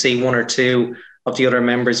only see one or two of the other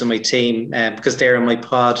members of my team because they're in my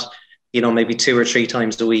pod, maybe 2 or 3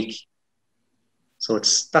 times a week. So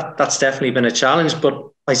that's definitely been a challenge, but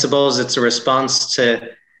I suppose it's a response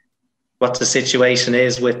to what the situation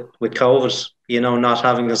is with COVID, not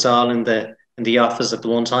having us all in the office at the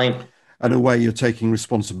one time. And in a way, you're taking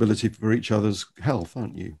responsibility for each other's health,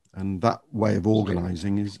 aren't you? And that way of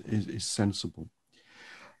organising is sensible.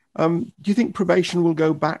 Do you think probation will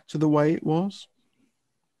go back to the way it was?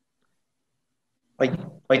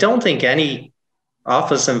 I don't think any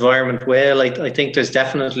office environment will. I think there's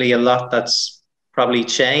definitely a lot that's probably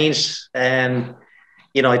changed.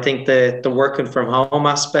 I think the working from home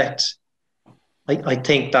aspect, I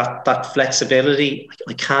think that flexibility,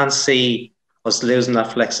 I can't see us losing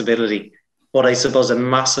that flexibility. But I suppose a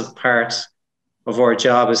massive part of our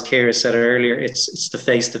job, as Ciara said earlier, it's the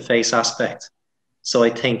face-to-face aspect. So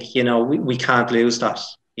I think, we can't lose that,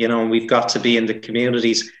 and we've got to be in the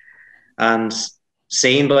communities and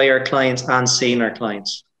seen by our clients and seeing our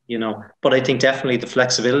clients, But I think definitely the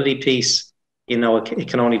flexibility piece, it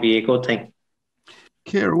can only be a good thing.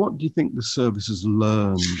 Ciara, what do you think the service has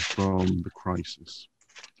learned from the crisis?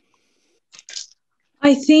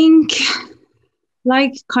 I think,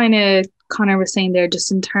 like kind of Conor was saying there,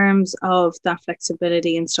 just in terms of that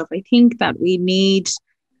flexibility and stuff, I think that we need,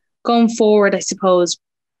 going forward, I suppose,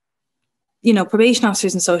 probation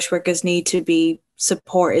officers and social workers need to be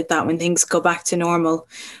supported that when things go back to normal,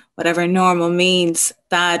 whatever normal means,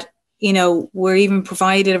 that we're even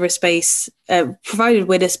provided with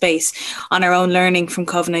a space on our own learning from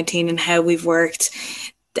COVID-19 and how we've worked,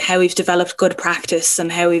 how we've developed good practice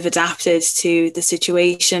and how we've adapted to the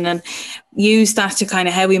situation and use that to kind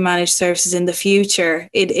of how we manage services in the future.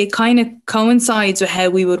 It kind of coincides with how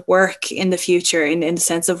we would work in the future in the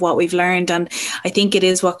sense of what we've learned. And I think it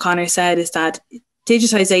is what Conor said, is that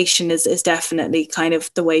digitization is definitely kind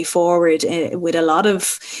of the way forward with a lot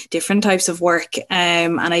of different types of work.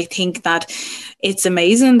 And I think that it's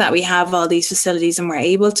amazing that we have all these facilities and we're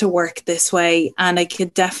able to work this way. And I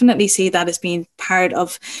could definitely see that as being part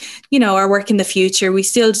of, our work in the future.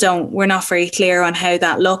 We're not very clear on how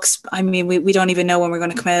that looks. I mean, we don't even know when we're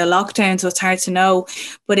going to come out of lockdown, so it's hard to know.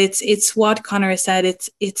 But it's what Conor has said.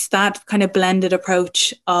 It's that kind of blended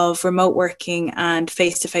approach of remote working and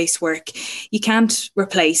face-to-face work. You can't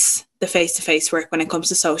replace the face-to-face work when it comes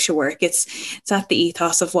to social work. It's at the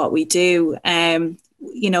ethos of what we do.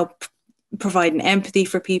 Providing empathy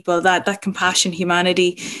for people, that compassion,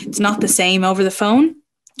 humanity, it's not the same over the phone.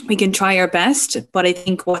 We can try our best, but I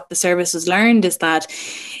think what the service has learned is that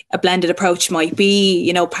a blended approach might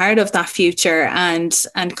be, part of that future, and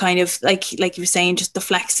kind of like you were saying, just the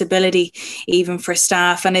flexibility even for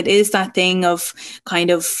staff. And it is that thing of kind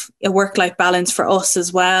of a work-life balance for us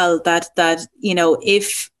as well, that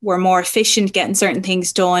if we're more efficient getting certain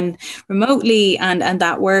things done remotely and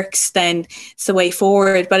that works, then it's the way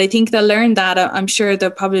forward. But I think they'll learn that. I'm sure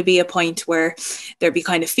there'll probably be a point where there'll be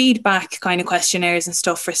kind of feedback, kind of questionnaires and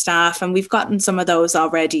stuff for staff. And we've gotten some of those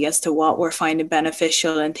already as to what we're finding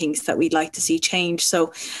beneficial and things that we'd like to see change.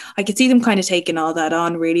 So I could see them kind of taking all that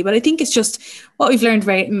on, really. But I think it's just what we've learned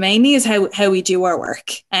mainly is how we do our work.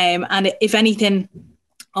 And if anything,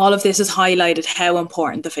 all of this has highlighted how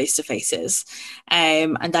important the face-to-face is,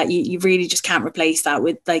 and that you really just can't replace that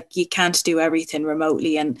with, you can't do everything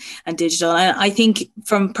remotely and digital. And I think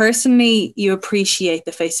from personally, you appreciate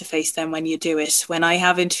the face-to-face then when you do it. When I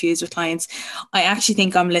have interviews with clients, I actually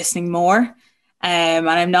think I'm listening more, and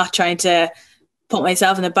I'm not trying to put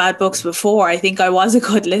myself in the bad books before. I think I was a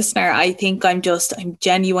good listener. I think I'm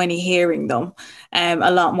genuinely hearing them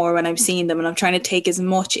a lot more when I'm seeing them, and I'm trying to take as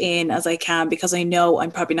much in as I can, because I know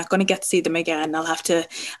I'm probably not going to get to see them again. I'll have to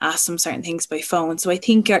ask them certain things by phone. So I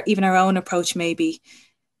think even our own approach might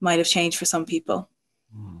have changed for some people.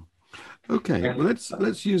 Okay, well,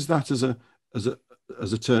 let's use that as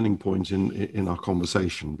a turning point in our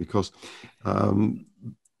conversation, because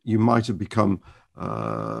you might have become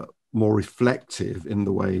more reflective in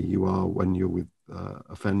the way you are when you're with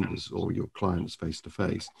offenders or your clients face to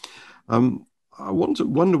face. I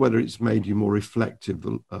wonder whether it's made you more reflective,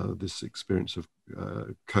 this experience of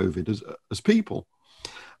COVID as people.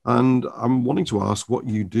 And I'm wanting to ask what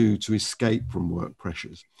you do to escape from work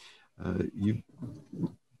pressures. You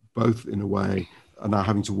both in a way are now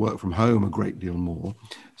having to work from home a great deal more.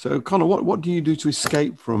 So, Conor, what do you do to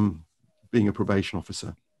escape from being a probation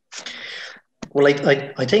officer? Well,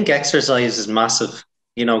 I think exercise is massive.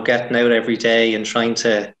 Getting out every day and trying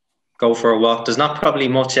to go for a walk. There's not probably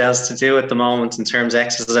much else to do at the moment in terms of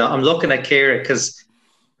exercise. I'm looking at Ciara because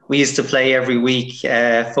we used to play every week,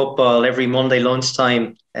 football every Monday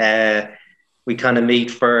lunchtime. We kind of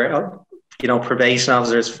meet for, probation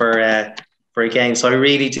officers for a game. So I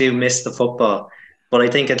really do miss the football. But I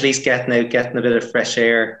think at least getting out, getting a bit of fresh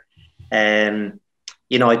air, I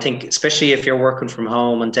think especially if you're working from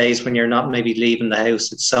home on days when you're not maybe leaving the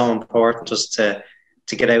house, it's so important just to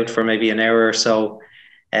get out for maybe an hour or so.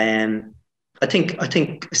 I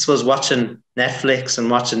suppose watching Netflix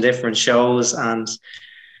and watching different shows and,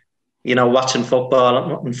 watching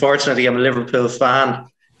football. Unfortunately, I'm a Liverpool fan,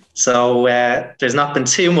 so there's not been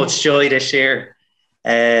too much joy this year.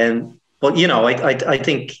 But, I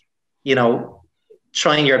think,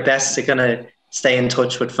 trying your best to kind of stay in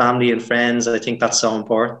touch with family and friends, I think that's so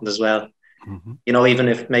important as well. Mm-hmm. Even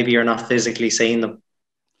if maybe you're not physically seeing them.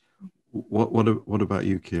 What about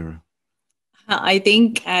you, Ciara? I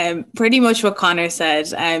think pretty much what Conor said.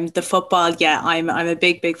 The football, yeah, I'm a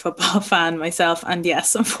big football fan myself, and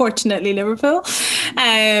yes, unfortunately, Liverpool.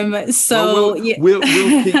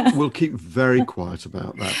 We'll keep very quiet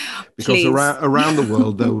about that, because around the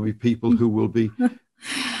world there will be people who will be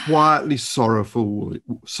quietly sorrowful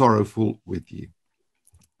with you.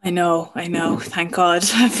 I know. Thank God.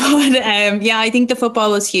 But I think the football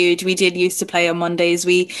was huge. We did used to play on Mondays.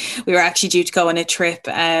 We were actually due to go on a trip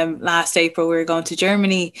last April. We were going to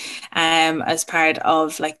Germany as part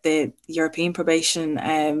of like the European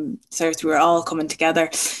probation service. We were all coming together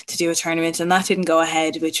to do a tournament, and that didn't go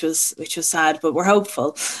ahead, which was sad, but we're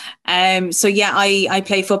hopeful. I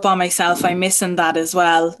play football myself. I'm missing that as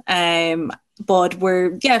well. But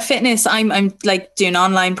fitness. I'm like doing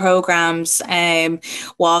online programs,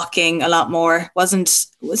 walking a lot more.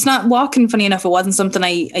 It's not walking, funny enough, it wasn't something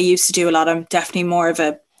I used to do a lot. I'm definitely more of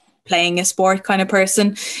a playing a sport kind of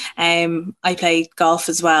person. I play golf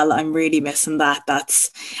as well. I'm really missing that.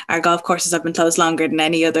 Our golf courses have been closed longer than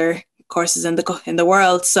any other courses in the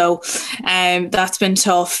world, so that's been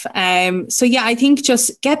tough. I think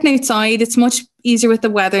just getting outside, it's much easier with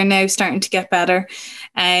the weather now starting to get better.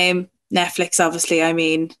 Netflix, obviously,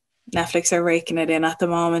 Netflix are raking it in at the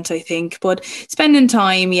moment, I think. But spending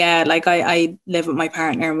time, like I live with my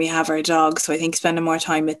partner and we have our dogs. So I think spending more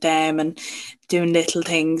time with them and doing little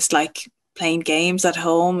things like playing games at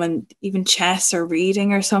home and even chess or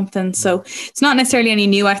reading or something. So it's not necessarily any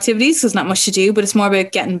new activities because there's not much to do, but it's more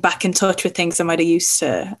about getting back in touch with things I used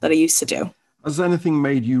to do. Has anything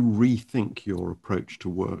made you rethink your approach to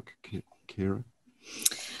work, Ciara?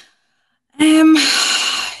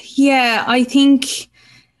 Yeah, I think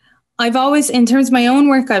I've always, in terms of my own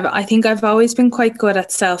work, I think I've always been quite good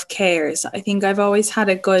at self-care. I think I've always had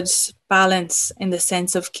a good balance in the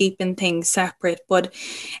sense of keeping things separate. But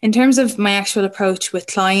in terms of my actual approach with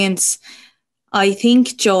clients, I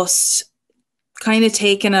think just kind of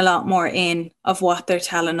taking a lot more in of what they're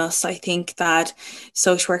telling us. I think that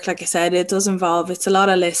social work, like I said, it's a lot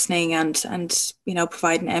of listening and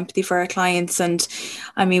providing empathy for our clients. And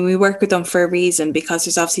we work with them for a reason, because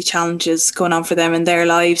there's obviously challenges going on for them in their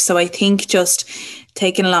lives. So I think just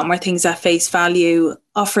taking a lot more things at face value,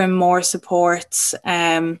 offering more support,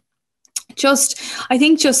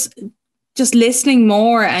 just listening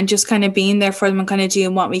more and just kind of being there for them and kind of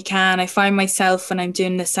doing what we can. I find myself when I'm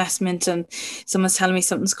doing an assessment and someone's telling me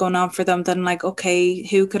something's going on for them, then I'm like, okay,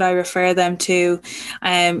 who could I refer them to?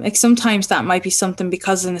 Like sometimes that might be something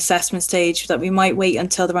because of an assessment stage that we might wait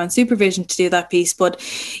until they're on supervision to do that piece, but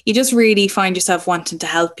you just really find yourself wanting to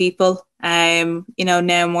help people.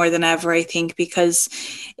 Now more than ever, I think, because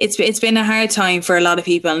it's been a hard time for a lot of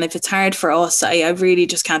people, and if it's hard for us, I really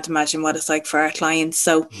just can't imagine what it's like for our clients.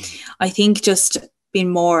 So I think just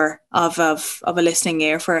being more of a listening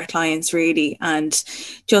ear for our clients, really, and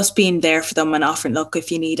just being there for them and offering, look,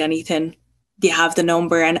 if you need anything, you have the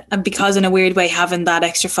number. And because in a weird way, having that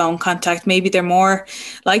extra phone contact, maybe they're more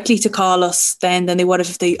likely to call us then than they would have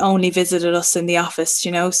if they only visited us in the office,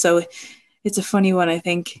 so it's a funny one, I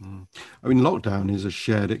think. Lockdown is a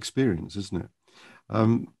shared experience, isn't it?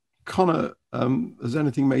 Conor, has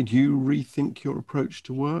anything made you rethink your approach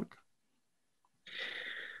to work?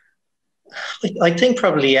 I think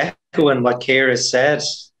probably echoing what Ciara said.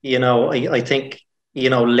 I think,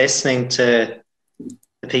 listening to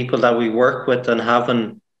the people that we work with and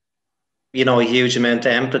having, a huge amount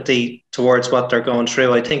of empathy towards what they're going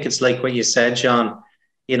through. I think it's like what you said, John.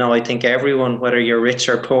 I think everyone, whether you're rich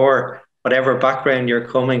or poor, whatever background you're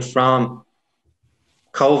coming from,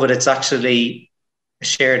 COVID, it's actually a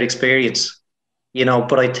shared experience,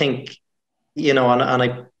 but I think, and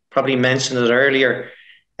I probably mentioned it earlier,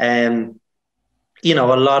 a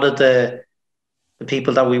lot of the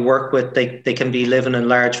people that we work with, they can be living in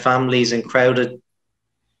large families and crowded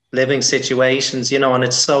living situations, and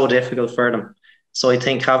it's so difficult for them. So I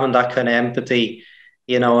think having that kind of empathy,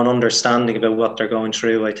 and understanding about what they're going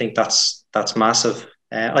through, I think that's massive.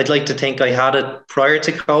 I'd like to think I had it prior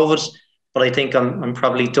to COVID, but I think I'm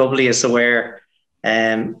probably doubly as aware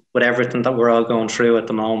with everything that we're all going through at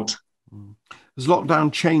the moment. Has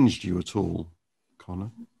lockdown changed you at all,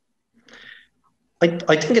 Conor? I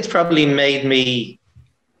think it's probably made me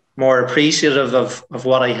more appreciative of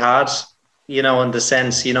what I had, in the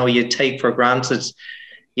sense, you take for granted,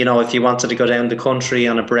 if you wanted to go down the country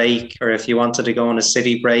on a break, or if you wanted to go on a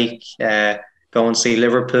city break, go and see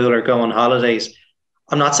Liverpool or go on holidays.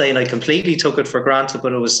 I'm not saying I completely took it for granted,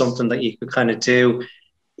 but it was something that you could kind of do,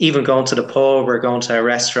 even going to the pub or going to a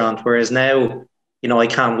restaurant. Whereas now, I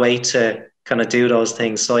can't wait to kind of do those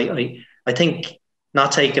things. So I think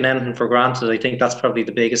not taking anything for granted, I think that's probably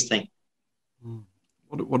the biggest thing.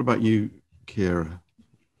 What about you, Ciara?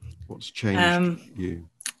 What's changed you?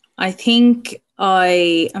 I think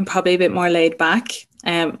I am probably a bit more laid back.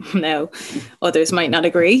 Now, others might not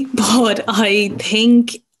agree, but I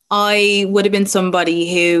think I would have been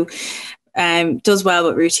somebody who does well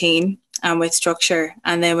with routine and with structure.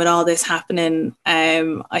 And then with all this happening,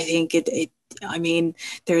 I think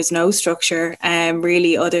there is no structure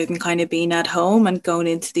really, other than kind of being at home and going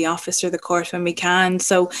into the office or the court when we can.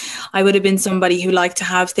 So I would have been somebody who liked to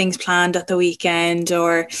have things planned at the weekend,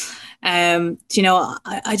 or I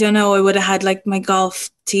don't know, I would have had like my golf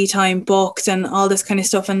tee time booked and all this kind of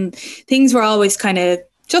stuff, and things were always kind of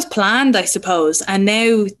just planned, I suppose. And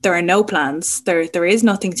now there are no plans. There is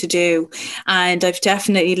nothing to do. And I've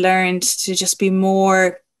definitely learned to just be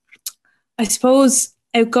more, I suppose,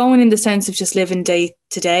 outgoing in the sense of just living day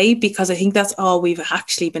to day, because I think that's all we've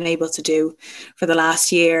actually been able to do for the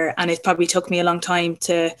last year. And it probably took me a long time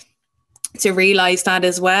to realize that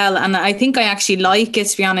as well. And I think I actually like it,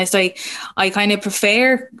 to be honest. I kind of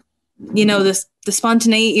prefer, the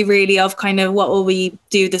spontaneity really of kind of what will we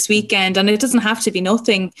do this weekend. And it doesn't have to be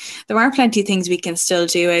nothing. There are plenty of things we can still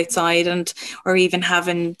do outside, or even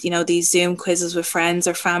having, these Zoom quizzes with friends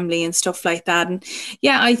or family and stuff like that. And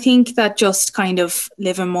yeah, I think that just kind of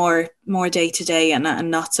living more day to day and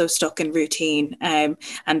not so stuck in routine. And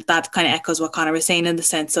that kind of echoes what Conor was saying, in the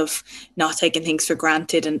sense of not taking things for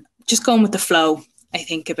granted and just going with the flow, I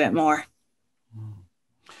think, a bit more.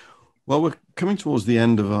 Well, we're coming towards the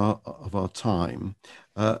end of our time,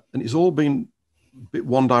 and it's all been a bit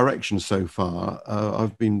one direction so far.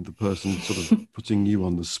 I've been the person sort of putting you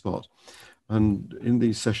on the spot, and in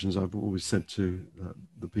these sessions, I've always said to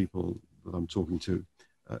the people that I'm talking to,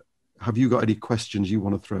 have you got any questions you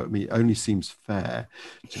want to throw at me? It only seems fair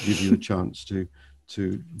to give you a chance to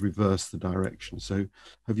reverse the direction. So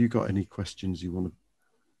have you got any questions you want to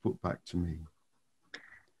put back to me?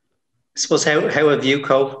 I suppose, how have you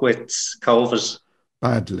coped with COVID?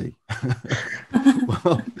 Badly.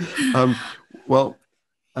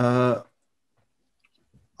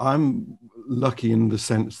 I'm lucky in the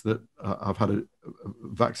sense that I've had a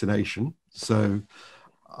vaccination. So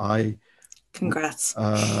Congrats.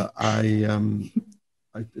 I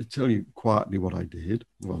tell you quietly what I did.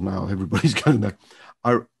 Well, now everybody's going to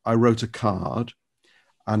know. I wrote a card,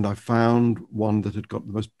 and I found one that had got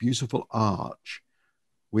the most beautiful arch,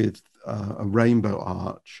 with a rainbow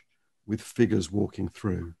arch with figures walking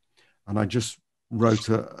through. And I just wrote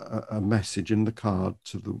a message in the card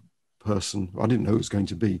to the person I didn't know it was going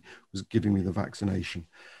to be, was giving me the vaccination.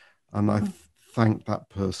 And I thanked that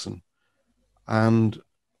person. And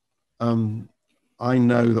I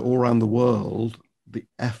know that all around the world, the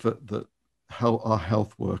effort that our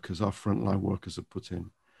health workers, our frontline workers have put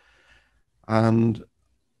in. And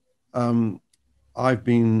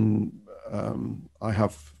I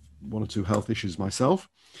have one or two health issues myself,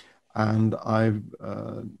 and I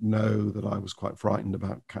know that I was quite frightened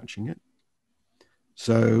about catching it.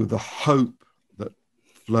 So the hope that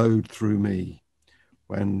flowed through me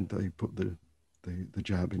when they put the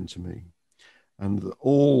jab into me, and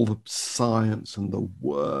all the science and the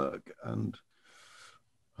work and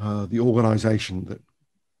the organization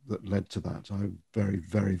that led to that, I'm very,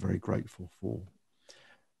 very, very grateful for.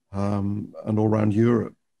 And all around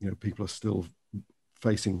Europe, people are still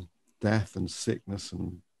facing death and sickness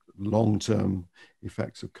and long-term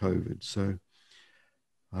effects of COVID. So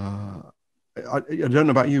I don't know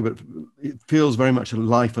about you, but it feels very much a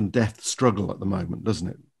life and death struggle at the moment, doesn't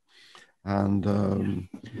it? And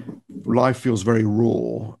life feels very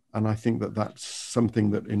raw, And I think that that's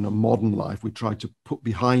something that in a modern life we try to put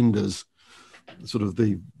behind us, sort of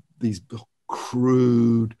these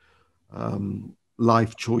crude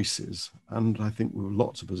life choices. And I think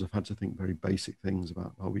lots of us have had to think very basic things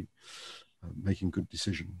about, are we making good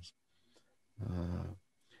decisions?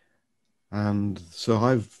 And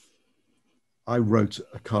so I wrote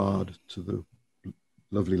a card to the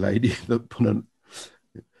lovely lady that put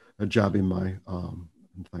a jab in my arm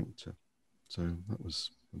and thanked her. So that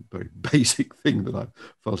was a very basic thing that I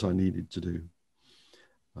felt I needed to do.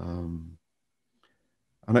 And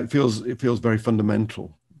it feels very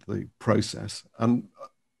fundamental, the process. And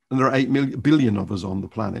there are 8 billion of us on the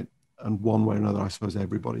planet, and one way or another, I suppose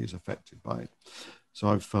everybody is affected by it. So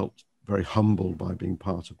I've felt very humbled by being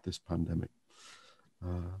part of this pandemic,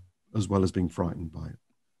 as well as being frightened by it.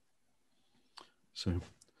 So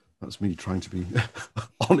that's me trying to be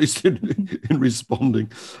honest in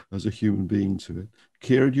responding as a human being to it.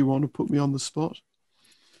 Ciara, do you want to put me on the spot?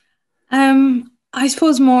 I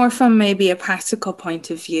suppose more from maybe a practical point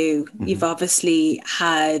of view. Mm-hmm. You've obviously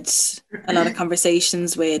had a lot of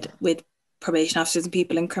conversations with probation officers and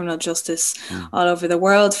people in criminal justice all over the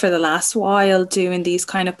world for the last while doing these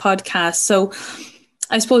kind of podcasts. So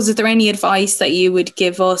I suppose, is there any advice that you would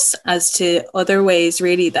give us as to other ways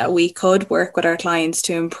really that we could work with our clients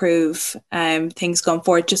to improve things going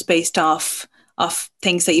forward, just based off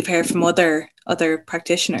things that you've heard from other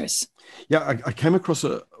practitioners? Yeah, I came across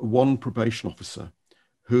one probation officer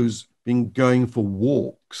who's been going for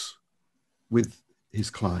walks with his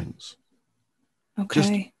clients. Okay.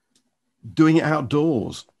 Just doing it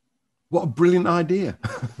outdoors. What a brilliant idea.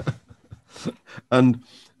 And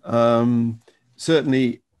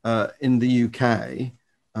certainly in the UK,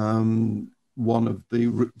 one of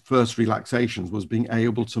the first relaxations was being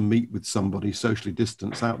able to meet with somebody socially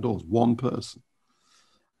distanced outdoors, one person.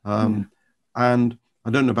 And I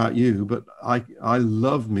don't know about you, but I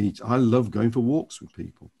love going for walks with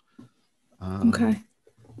people. Okay.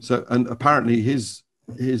 So, and apparently his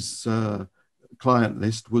client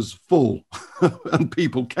list was full, and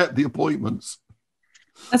people kept the appointments.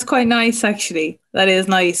 That's quite nice, actually. That is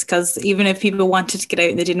nice, because even if people wanted to get out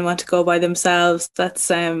and they didn't want to go by themselves, that's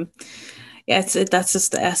that's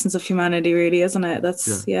just the essence of humanity, really, isn't it?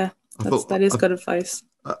 That is good advice.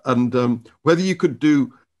 And whether you could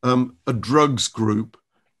do a drugs group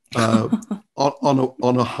on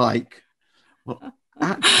a hike, well,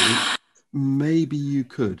 actually, maybe you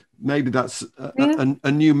could. Maybe that's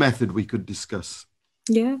a new method we could discuss.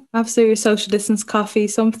 Yeah, absolutely. Social distance coffee,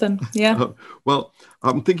 something. Yeah. Well,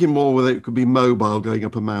 I'm thinking more whether it could be mobile going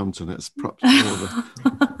up a mountain. It's perhaps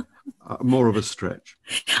more of a stretch.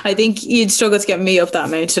 I think you'd struggle to get me up that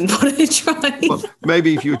mountain, but I try. Well,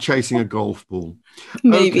 maybe if you were chasing a golf ball.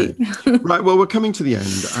 Maybe. Okay. Right. Well, we're coming to the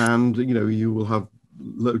end, and you will have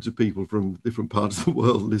loads of people from different parts of the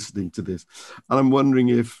world listening to this, and I'm wondering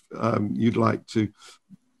if you'd like to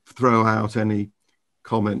throw out any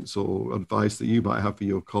comments or advice that you might have for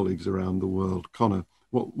your colleagues around the world. Conor,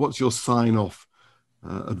 what's your sign-off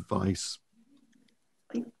advice?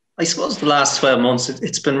 I suppose the last 12 months,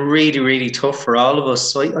 it's been really, really tough for all of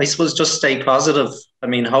us. So I suppose just stay positive. I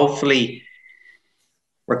mean, hopefully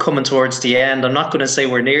we're coming towards the end. I'm not going to say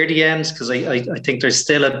we're near the end, because I think there's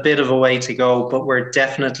still a bit of a way to go, but we're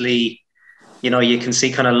definitely, you can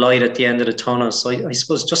see kind of light at the end of the tunnel. So I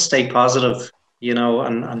suppose just stay positive,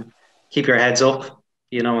 and keep your heads up,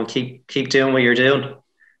 and keep doing what you're doing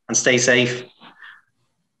and stay safe.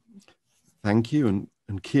 Thank you.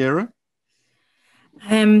 And Ciara?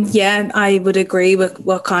 Yeah, I would agree with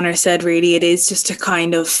what Conor said. Really, it is just to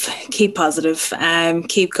kind of keep positive,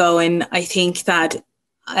 keep going. I think that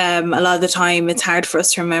a lot of the time it's hard for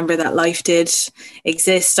us to remember that life did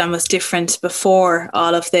exist and was different before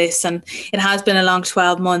all of this, and it has been a long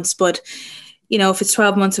 12 months, but if it's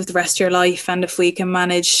 12 months of the rest of your life, and if we can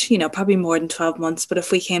manage, probably more than 12 months, but if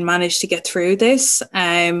we can manage to get through this,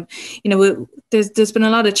 there's been a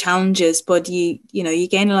lot of challenges, but you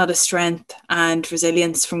gain a lot of strength and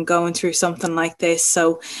resilience from going through something like this.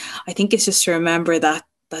 So I think it's just to remember that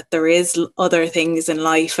there is other things in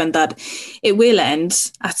life, and that it will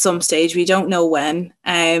end at some stage. We don't know when,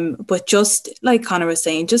 but just like Conor was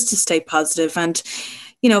saying, just to stay positive, and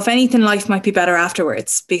if anything, life might be better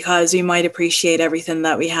afterwards, because we might appreciate everything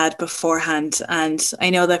that we had beforehand. And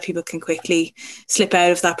I know that people can quickly slip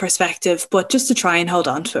out of that perspective, but just to try and hold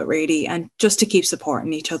on to it, really, and just to keep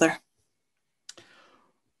supporting each other.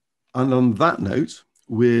 And on that note,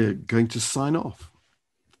 we're going to sign off.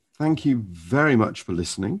 Thank you very much for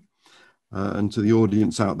listening. And to the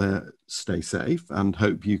audience out there, stay safe, and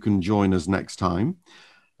hope you can join us next time.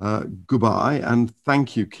 Goodbye, and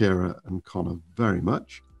thank you, Ciara and Conor, very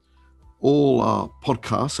much. All our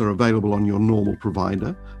podcasts are available on your normal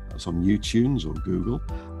provider. That's on iTunes or Google,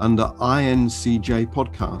 under INCJ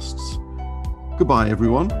Podcasts. Goodbye,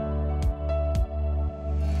 everyone.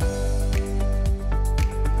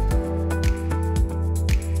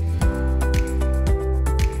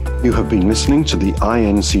 You have been listening to the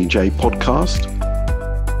INCJ podcast,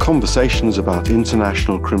 Conversations about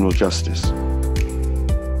International Criminal Justice.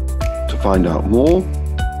 To find out more,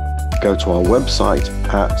 go to our website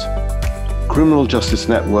at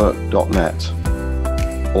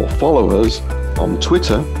criminaljusticenetwork.net or follow us on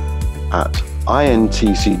Twitter at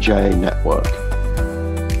INTCJ Network.